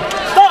than hit you.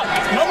 Stop!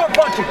 No more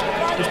punching.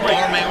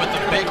 Dulorme with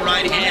the big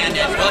right hand,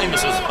 and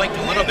Williams was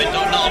blinking a little bit.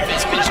 Don't know if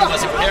his vision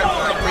was impaired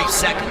for a brief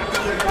second.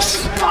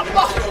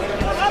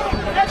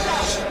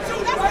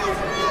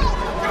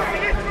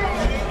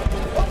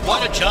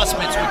 What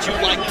adjustments would you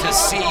like to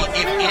see,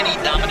 if any,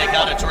 Dominic,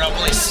 out of Terrell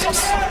Williams?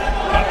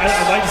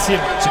 I'd like to see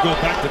him to go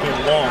back to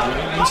being long.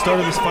 When he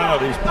started this fight out,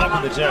 he was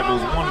popping the jab. It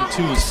was 1 and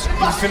 2s.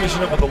 He's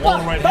finishing up with a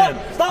long right hand.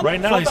 Right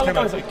now, he's kind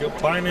of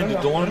buying into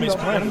Dulorme's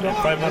plan,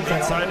 fighting on the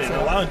inside and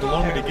allowing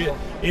Dulorme to get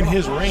in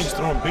his range,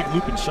 throwing big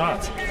looping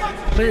shots.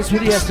 But it's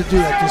what he has to do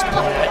at this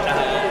point.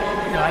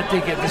 I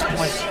think at this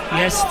point he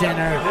has to stand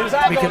there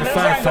making a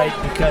firefight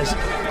because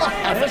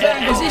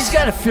he's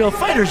got to feel.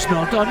 Fighters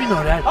know, Dom, you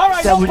know that.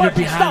 That when you're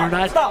behind or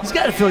not, he's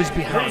got to feel he's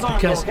behind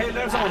because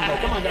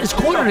his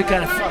corner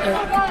got to,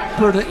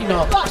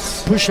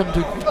 push him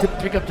to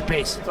pick up the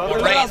pace.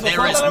 Right,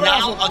 there is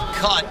now a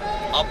cut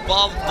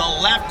above the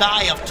left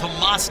eye of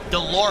Tomas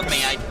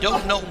Dulorme. I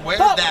don't know where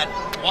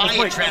why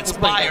it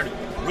transpired.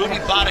 Rudy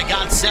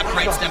Barragan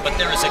separates them, but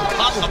there is a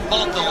cut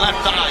above the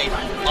left eye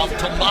of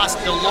Tomas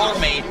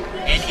Dulorme,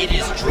 and it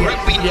is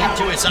dripping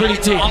into his eye.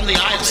 It's on the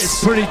eyelid.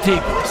 It's pretty deep.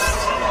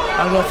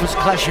 I don't know if it's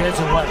clash heads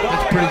or what, but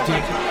it's pretty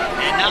deep.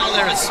 And now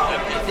I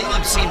think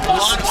I'm seeing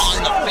blood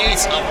on the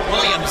face of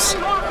Williams.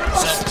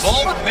 So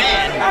both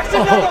men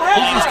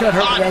he just got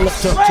hurt with that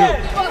left hook too.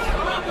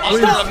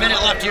 Under a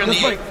minute left here in the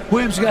eighth.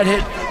 Williams got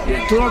hit.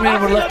 Dulorme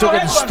had a left hook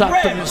and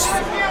stopped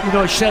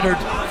him. Shattered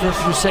for a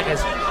few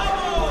seconds.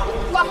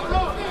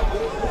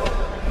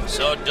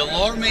 So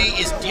Dulorme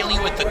is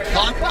dealing with the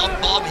cut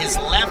above his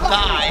left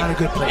eye. Not a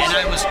good place. And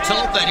I was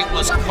told that it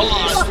was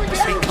caused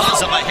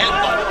because of a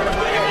headbutt.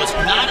 It was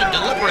not a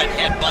deliberate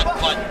headbutt,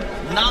 but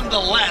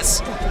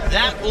nonetheless,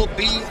 that will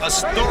be a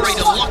story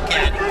to look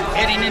at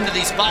heading into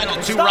these final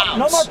 2 rounds.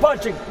 No more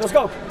punching. Let's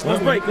go.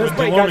 Let's break. Let's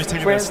break. Dulorme's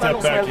taking that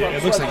step back,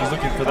 it looks like he's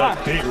looking for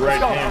that big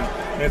right hand.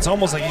 And it's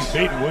almost like he's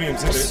baiting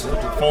Williams into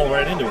it, to fall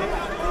right into it.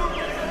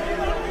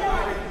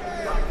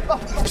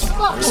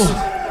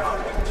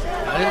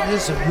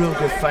 This is a real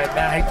good fight,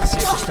 man. I hate to see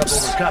him step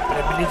over the cut, but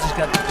I mean, he just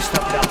got to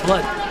step without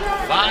blood.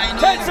 Final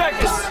 10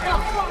 seconds.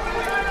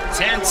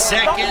 10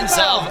 seconds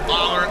of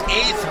our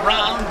 8th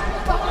round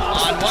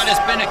on what has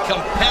been a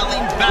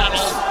compelling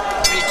battle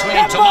between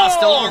Tomas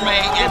Dulorme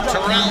and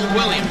Terrell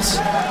Williams.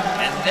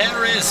 And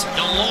there is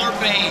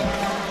Dulorme,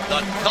 the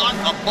cut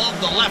above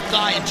the left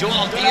eye, and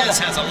Joel Diaz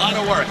has a lot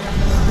of work.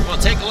 We'll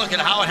take a look at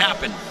how it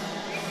happened.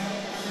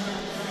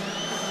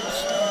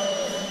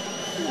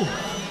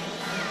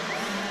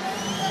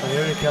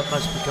 Here the cut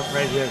must become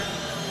right here.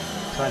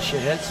 Clash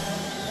your heads.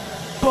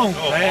 Boom.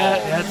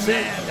 That's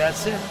it.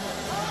 That's it.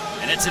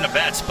 And it's in a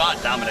bad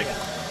spot, Dominic.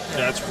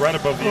 Yeah, it's right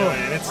above the eye,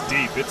 and it's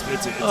deep. It's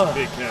a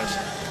big cash.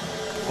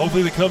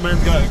 Hopefully the cut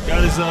man's got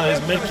his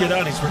med kit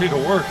out. He's ready to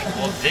work.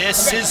 Well,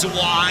 this is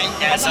why,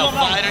 as a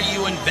fighter,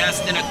 you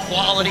invest in a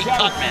quality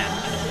cut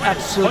man.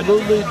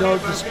 Absolutely no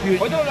dispute.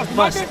 You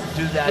must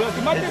do that.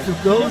 And to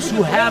those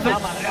who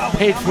haven't,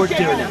 paid for it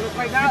dearly.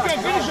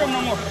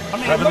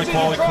 Having the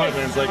quality cut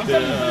man's like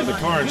the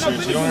car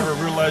insurance. You don't ever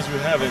realize you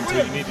have it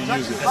until you need to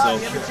use it. So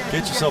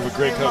get yourself a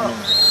great cut man.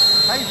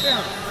 How you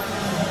feeling?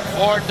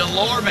 For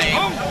Dulorme,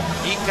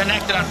 he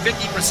connected on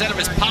 50% of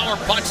his power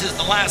punches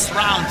the last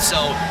round, so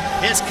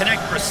his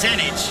connect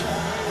percentage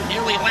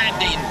nearly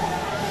landing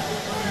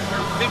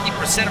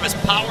 50% of his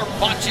power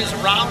punches.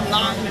 Round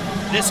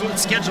 9, this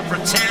one's scheduled for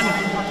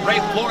 10. Ray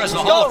Flores, the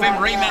Hall of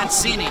Fame, Ray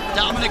Mancini,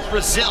 Dominic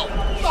Brazil,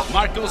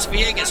 Marcos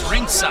Villegas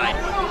ringside.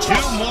 2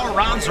 more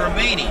rounds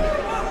remaining.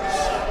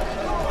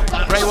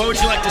 Ray, what would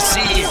you like to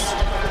see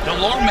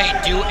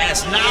Dulorme do,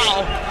 as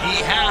now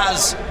he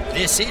has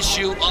this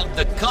issue of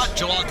the cut?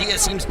 Joel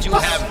Diaz seems to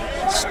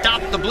have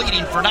stopped the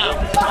bleeding for now.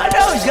 I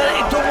know, he's got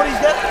to do what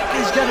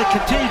he's got to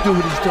continue to do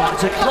what he's doing.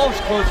 It's a close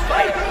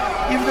fight.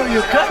 Even though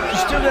you're cut, you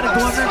still got to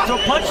go in there and throw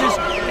punches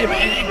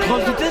and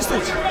close the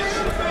distance.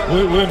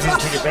 Williams has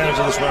to take advantage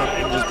of this round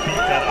and just beat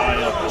that eye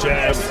up.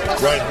 Jab,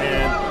 right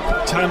hand,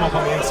 tie him up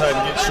on the inside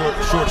and get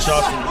short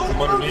shots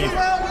from underneath.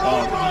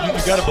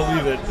 You got to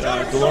believe that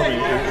Dulorme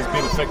is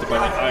being affected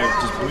by that eye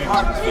just bleeding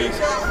in his face.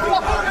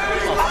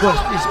 Of course,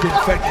 he's been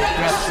affected.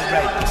 You're absolutely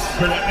right.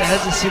 But it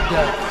hasn't seemed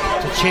to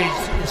change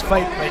his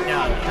fight right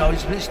now.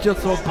 He's still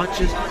throwing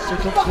punches.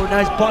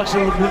 Now he's boxing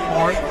a little bit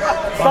more.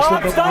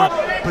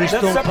 But he's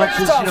throwing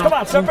punches. Come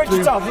on, separate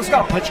yourselves. Let's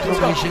go. Punch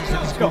combinations and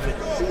he's moving,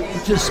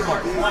 which is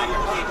smart.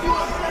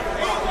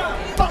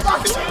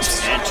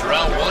 And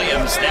Terrel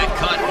Williams, that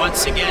cut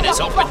once again is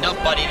opened up,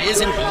 but it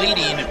isn't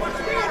bleeding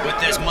with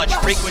as much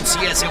frequency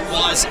as it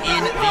was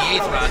in the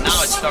 8th round.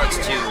 Now it starts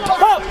to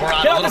pour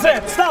out a little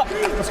bit. Stop!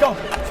 Let's go.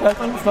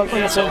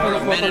 It's over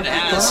a minute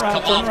has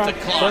come off the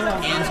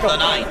clock in the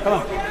 9th.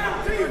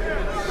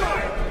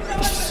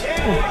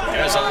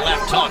 There's a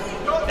left hook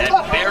that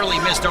barely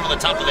missed over the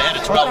top of the head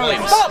of Terrell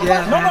Williams. Stop!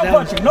 Yeah, no more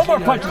punching. No more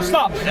punching.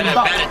 Stop. That had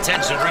bad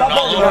intentions written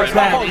all over it.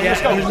 Yeah,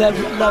 he led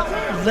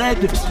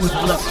with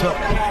the left hook.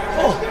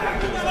 Oh,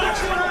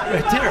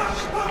 right there.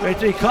 Right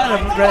there. He caught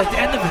him right at the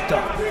end of it,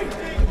 though.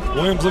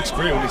 Williams looks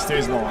great when he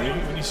stays long.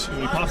 When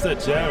he pops that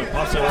jab and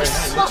pops that right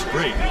hand, he looks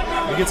great.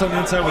 When he gets on the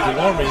inside with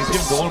Dulorme, he's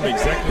giving Dulorme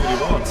exactly what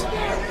he wants.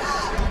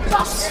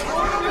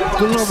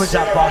 Dulorme's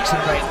out boxing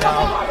right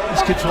now.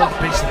 He's controlling the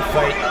pace of the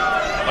fight.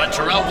 But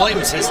Terrell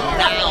Williams is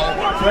now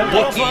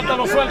looking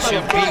to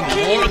be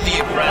more the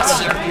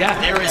aggressor.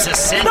 There is a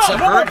sense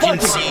of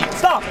urgency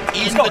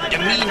in the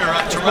demeanor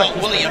of Terrell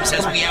Williams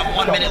as we have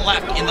 1 minute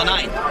left in the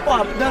 9th.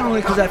 Well, not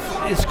only because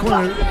his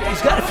corner,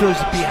 he's got to feel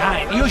he's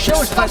behind. You show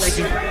his fight like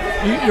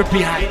you're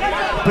behind.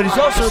 But he's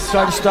also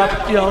trying to stop,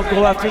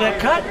 go after that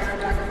cut.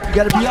 You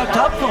got to be on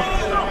top of him.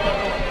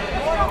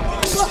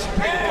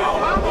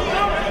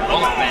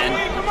 Both men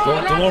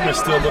Dulorme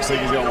still looks like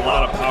he's got a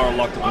lot of power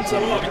locked up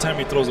inside him. Every time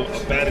he throws a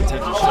bad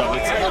intention shot, when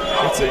it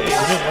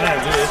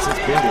lands, it's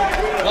brutal.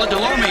 Well,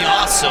 Dulorme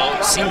also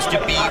seems to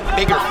be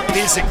bigger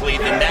physically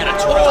than that of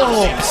Terrell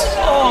Williams.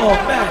 Oh,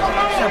 man,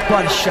 that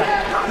body shot.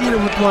 He hit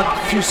him with one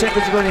a few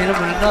seconds ago, and he hit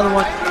him with another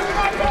one.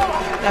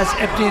 That's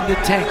emptying the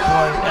tank,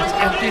 boy. That's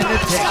emptying the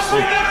tank.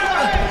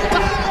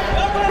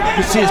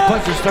 You can see his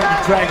punches starting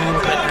to drag a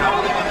little bit now.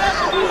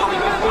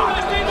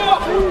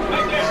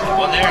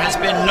 Well, there has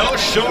been no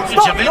shortage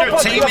of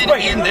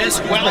entertainment in this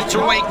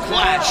welterweight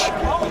clash,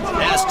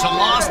 as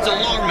Tomas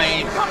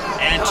Dulorme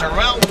and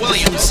Terrel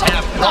Williams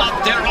have brought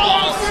their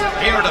all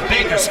here to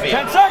Bakersfield.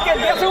 10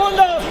 seconds, 10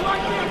 segundos.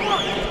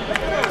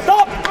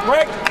 Stop,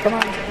 break. Come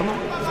on, come on.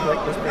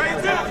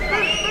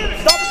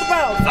 Stop at the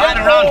bell.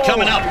 Final round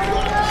coming up.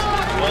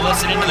 We'll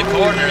listen into the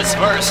corners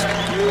first.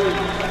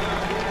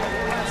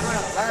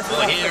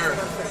 We'll hear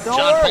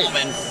John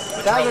Pullman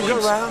with That was a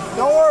good round.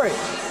 Don't worry.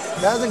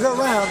 That was a good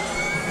round.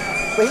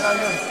 But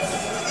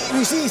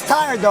you see he's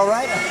tired though,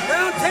 right?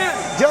 Round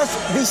 10.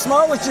 Just be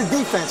smart with your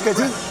defense,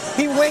 because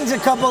he wings a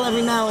couple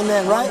every now and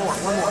then, right?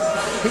 One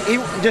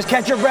more. Just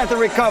catch your breath and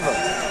recover.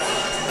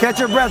 Catch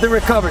your breath and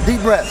recover.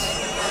 Deep breaths.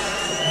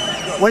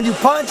 When you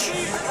punch,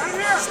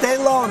 stay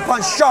low and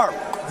punch sharp.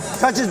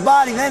 Touch his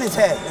body, then his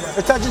head.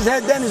 Or touch his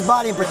head, then his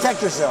body, and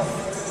protect yourself.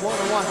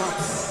 1-on-1,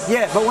 huh?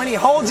 Yeah, but when he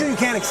holds you, you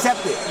can't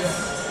accept it.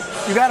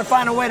 You got to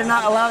find a way to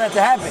not allow that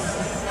to happen.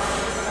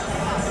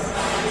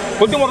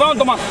 Último round,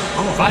 Tomás.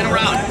 Final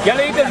round. Ya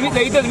le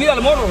diste vida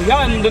al morro.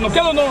 Ya de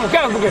noqueado no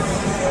noqueas, porque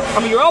I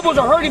mean your elbows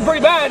are hurting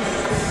pretty bad,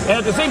 and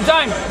at the same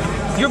time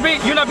you're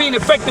not being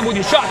effective with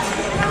your shots.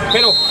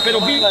 Pero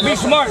be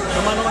smart,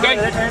 okay?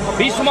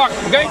 Be smart,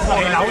 okay?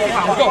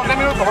 Let's go.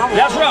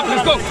 Last round,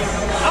 let's go.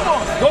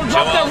 Don't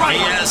drop that right.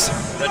 Diaz,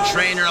 the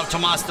trainer of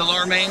Tomas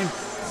Dulorme.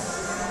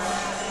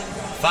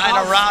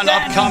 Final round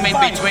upcoming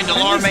between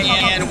Dulorme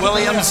and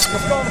Williams.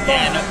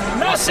 And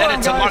we'll send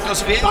it to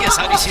Marcos Villegas.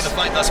 How do you see the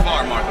fight thus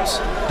far, Marcos?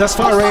 Thus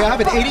far, Ray, I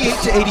have it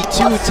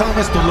 88-82,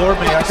 Tomas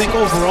Dulorme. I think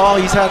overall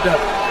he's had the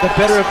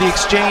better of the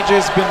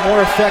exchanges, been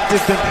more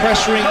effective, been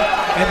pressuring,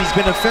 and he's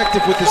been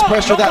effective with his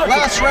pressure. That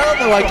last round,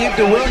 though, I gave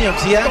to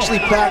Williams. He actually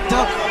backed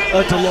up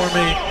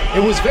Dulorme. It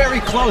was very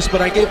close,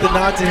 but I gave the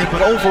nod to him.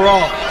 But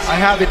overall, I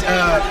have it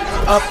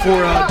up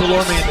for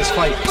Dulorme in this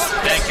fight.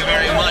 Thank you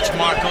very much,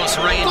 Marcos.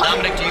 Ray and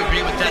Dominic, do you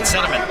agree with that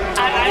sentiment?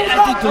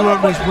 I think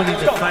Dulorme's winning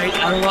the fight.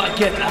 I don't know.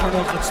 Again, I don't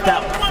know if it's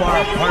that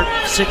far apart,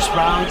 6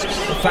 rounds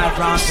or 5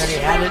 rounds that he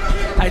had it.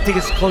 I think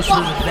it's closer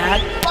than that.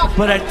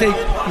 But I think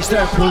he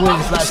started to pull away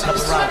his last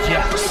couple rounds.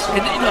 Yeah,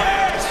 and you know,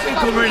 we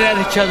go right at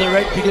each other,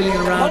 right, beginning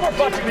of the round.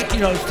 You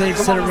know, staying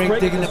center ring,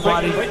 digging the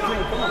body.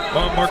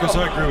 Well, Marcos,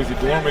 I agree with you.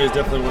 Dulorme is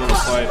definitely winning the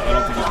fight. I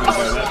don't think he's going to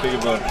buy that big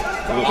of a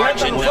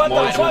margin.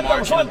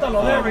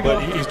 But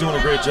he's doing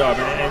a great job.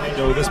 And you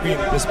know, this being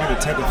the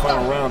 10th and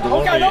final round,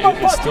 Dulorme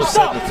is still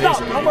setting the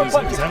pace,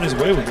 and he's having his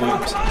way with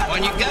Williams.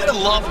 Well, you gotta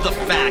love the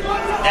fact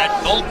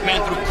that both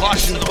men, through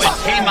caution to the wind,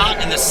 came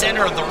out in the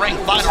center of the ring,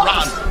 final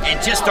round,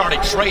 and just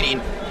started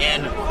trading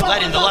and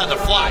letting the leather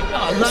fly.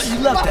 Oh, you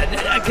love that.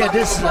 Again,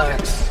 this is a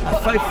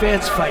fight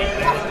fans fight,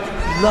 man.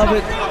 You love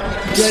it.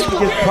 You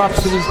get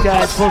props to these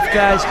guys, both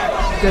guys.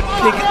 They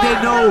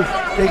know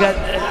they got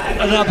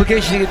an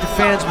obligation to get the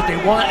fans what they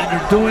want, and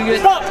they're doing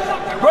it.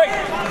 Great.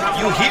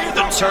 You hear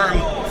the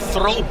term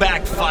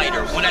throwback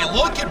fighter. When I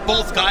look at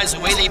both guys, the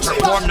way they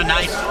perform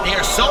tonight, they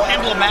are so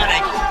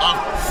emblematic of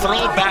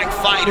throwback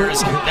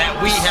fighters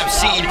that we have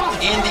seen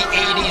in the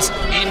 80s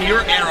in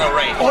your era,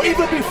 Ray. Or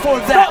even before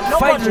that,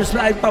 fighters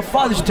like my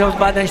father used to tell me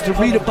about. I used to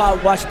read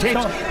about, watch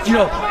tapes. You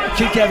know,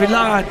 Kid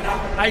Gavilan,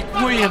 Ike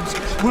Williams,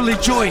 Willie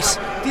Joyce.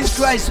 These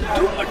guys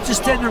are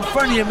just standing in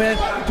front of you, man,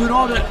 doing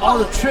all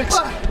the tricks.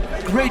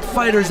 Great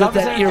fighters of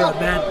that era,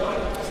 man.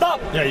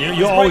 Yeah,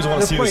 you always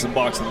want to see this in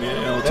boxing. You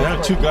know, to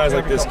have 2 guys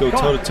like this go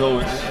toe-to-toe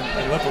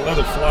and let the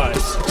leather fly.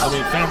 I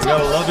mean, fans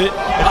gotta love it.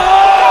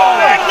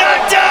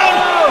 Knocked down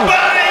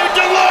by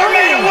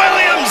Dulorme and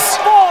Williams.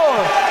 4,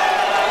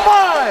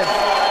 5,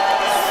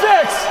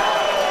 6,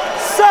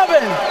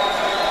 7,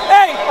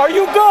 8. Are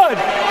you good?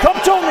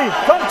 Come to me.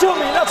 Come to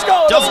me. Let's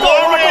go.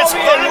 Dulorme has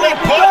finally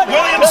put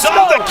Williams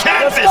on the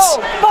canvas.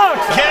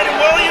 Can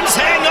Williams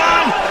hang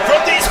on for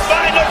these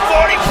final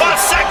 40-plus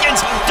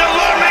seconds?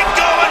 Dulorme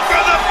going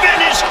for the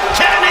finish.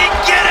 Can he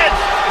get it?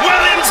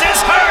 Williams is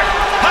hurt.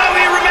 How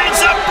he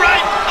remains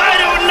upright, I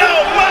don't know.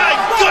 My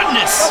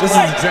goodness. This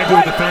is exactly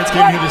what the fans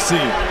came here to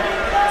see.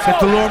 But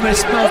Dulorme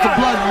smells the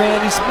blood, man.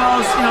 He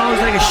smells, you know,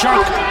 it's like a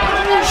shark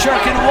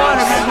in the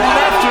water, man, going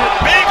after it.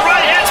 Big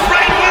right hand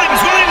spray to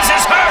Williams. Williams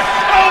is hurt.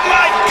 Oh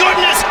my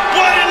goodness,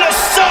 what an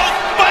assault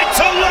by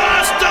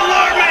Tomas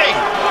Dulorme.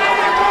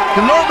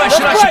 Dulorme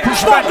should actually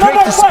push back,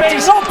 create the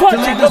space to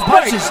land his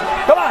punches.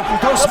 Come on.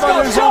 Don't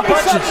smother his own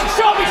punches.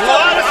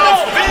 What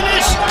a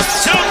finish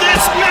to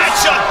this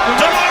matchup.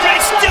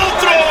 Dulorme still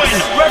throwing.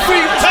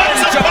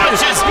 Tons of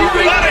punches.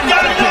 But a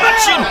guy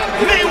watching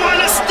may want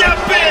to step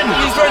in.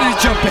 He's ready to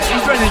jump in.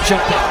 He's ready to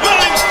jump in.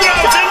 Williams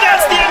throws, and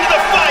that's the end of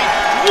the fight.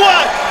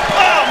 What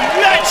a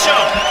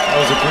matchup. That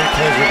was a great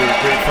pleasure, a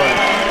great fight.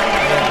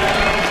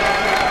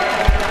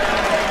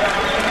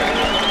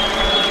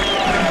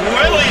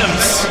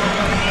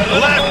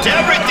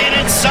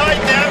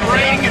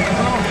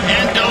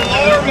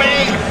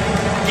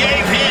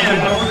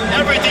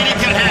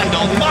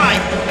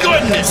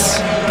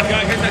 goodness.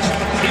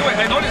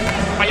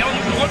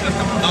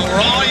 The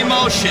raw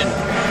emotion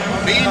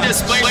being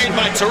displayed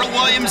by Terrel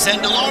Williams,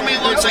 and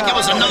Dulorme looks like it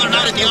was another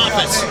night at the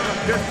office.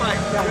 Good fight.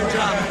 Good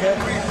job.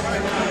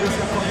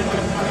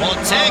 Well,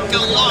 take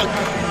a look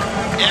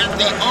at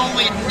the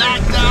only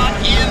knockdown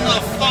in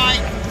the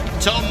fight.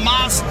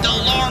 Tomas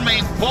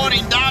Dulorme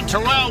putting down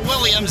Terrel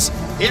Williams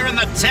here in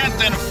the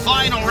 10th and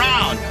final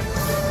round.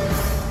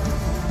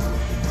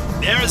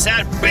 There's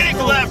that big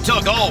left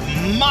hook. Oh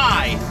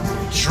my,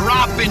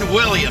 dropping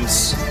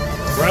Williams.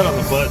 Right on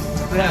the butt.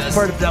 That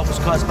part of that was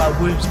caused by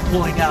Williams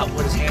pulling out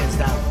with his hands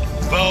down.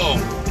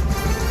 Boom.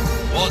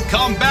 We'll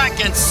come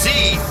back and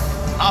see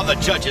how the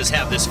judges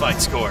have this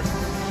fight scored.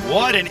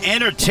 What an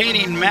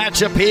entertaining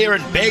matchup here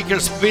in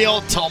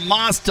Bakersfield.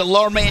 Tomas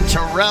Dulorme and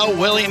Terrel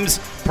Williams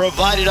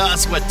provided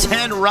us with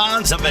 10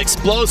 rounds of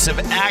explosive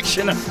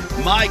action.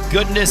 My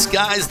goodness,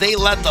 guys, they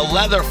let the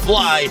leather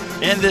fly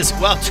in this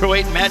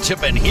welterweight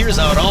matchup, and here's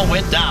how it all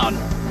went down.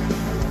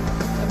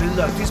 I mean,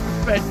 look,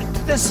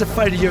 this is a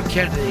fight of your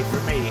candidate for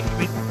me. I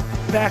mean,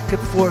 back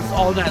and forth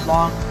all night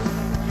long.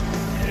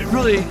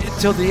 Really,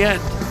 until the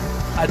end,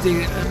 I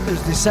think it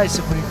was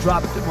decisive when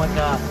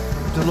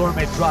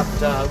Dulorme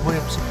dropped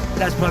Williams.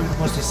 That's probably the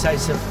most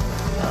decisive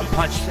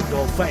punch in the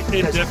whole fight.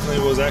 It definitely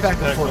was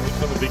action-packed from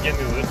the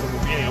beginning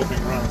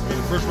opening rounds. I mean,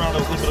 the first round,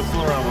 there was a little bit of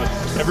feel around, but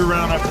every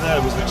round after that,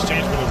 it was an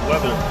exchange of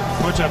leather,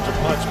 punch after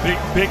punch,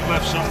 big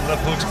left shots,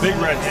 left hooks, big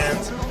right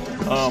hands.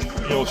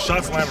 You know,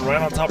 shots landing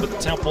right on top of the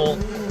temple.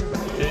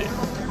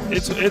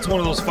 It's one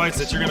of those fights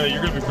that you're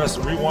gonna be pressed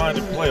to rewind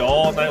and play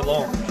all night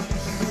long.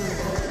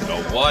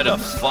 Oh, what a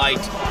fight!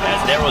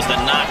 As there was the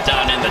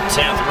knockdown in the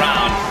 10th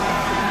round.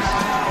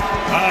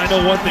 I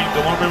know one thing,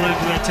 Dulorme went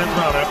into that 10th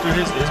round after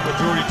his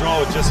majority draw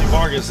with Jesse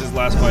Vargas, his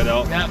last fight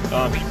out. Yep.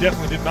 He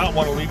definitely did not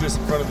want to leave this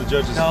in front of the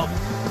judges. No.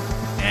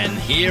 And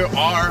here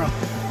are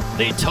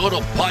the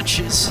total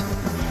punches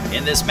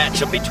in this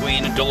matchup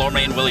between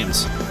Dulorme and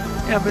Williams.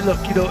 Yeah, but look,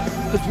 you know,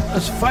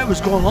 as the fight was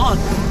going on,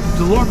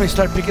 Dulorme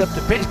started picking up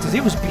the pace because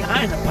he was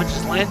behind. The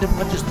punches landed,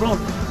 punches thrown,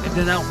 and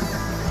then out.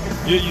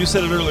 You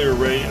said it earlier,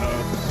 Ray.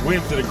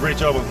 Williams did a great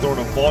job of throwing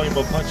a volume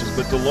of punches,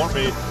 but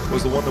Dulorme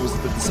was the one that was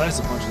the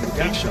decisive punches, the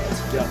big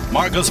shots. Yeah.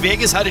 Marcos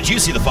Vegas, how did you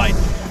see the fight?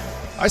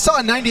 I saw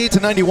a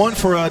 98-91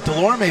 for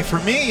Dulorme. For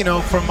me, you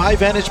know, from my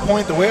vantage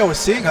point, the way I was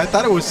seeing, I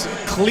thought it was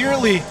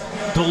clearly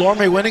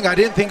Dulorme winning. I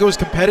didn't think it was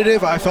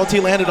competitive. I felt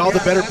he landed all the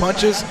better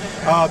punches.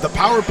 The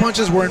power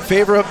punches were in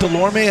favor of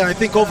Dulorme, and I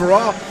think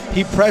overall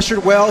he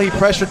pressured well, he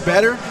pressured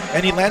better,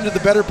 and he landed the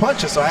better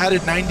punches. So I had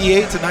it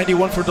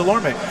 98-91 for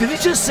Dulorme. Did he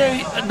just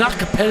say not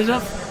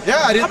competitive?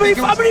 Yeah, I didn't think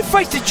How many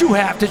fights did you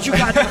have that you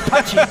got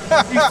punchy?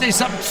 You say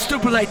something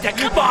stupid like that.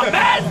 Come on,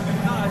 man!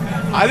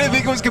 I didn't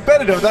think it was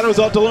competitive. I thought it was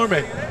all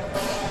Dulorme.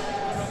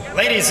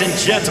 Ladies and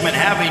gentlemen,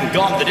 having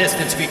gone the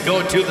distance, we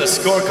go to the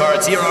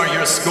scorecards. Here are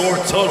your score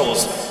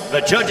totals.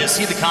 The judges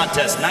see the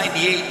contest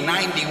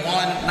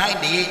 98-91,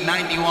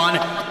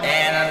 98-91,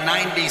 and a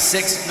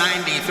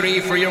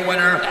 96-93 for your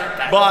winner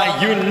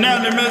by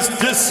unanimous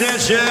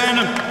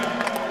decision,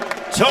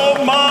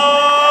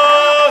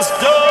 Tomas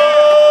Dulorme.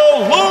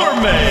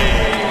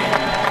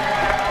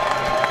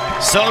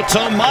 So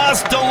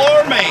Tomas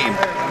Dulorme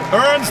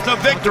earns the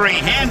victory,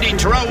 handing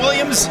Terrell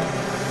Williams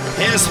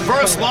his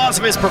first loss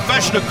of his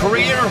professional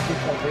career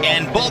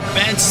in both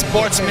bench,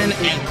 sportsman,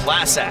 and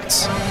class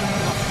acts.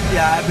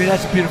 Yeah, I mean,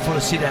 that's beautiful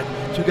to see that.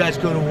 Two guys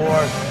go to war,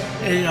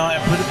 and, you know,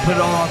 and put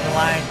it all on the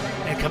line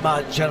and come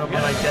out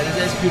gentlemen like that.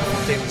 That's a beautiful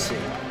thing to see.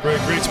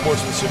 Great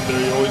sportsmanship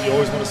there. You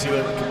always want to see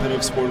that in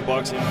competitive sport of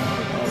boxing.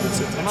 It's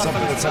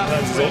something that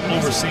sometimes is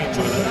overseen.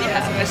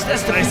 Yeah,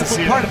 that's the nice beautiful to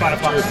see part about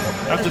boxing.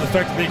 After the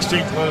fact that they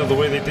exchanged leather the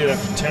way they did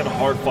after 10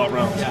 hard-fought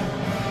rounds. Yeah.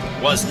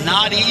 Was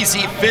not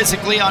easy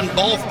physically on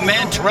both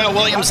men. Terrell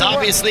Williams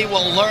obviously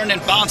will learn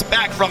and bounce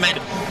back from it.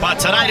 But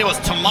tonight it was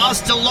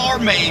Tomas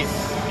Dulorme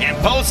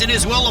imposing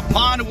his will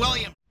upon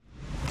Williams.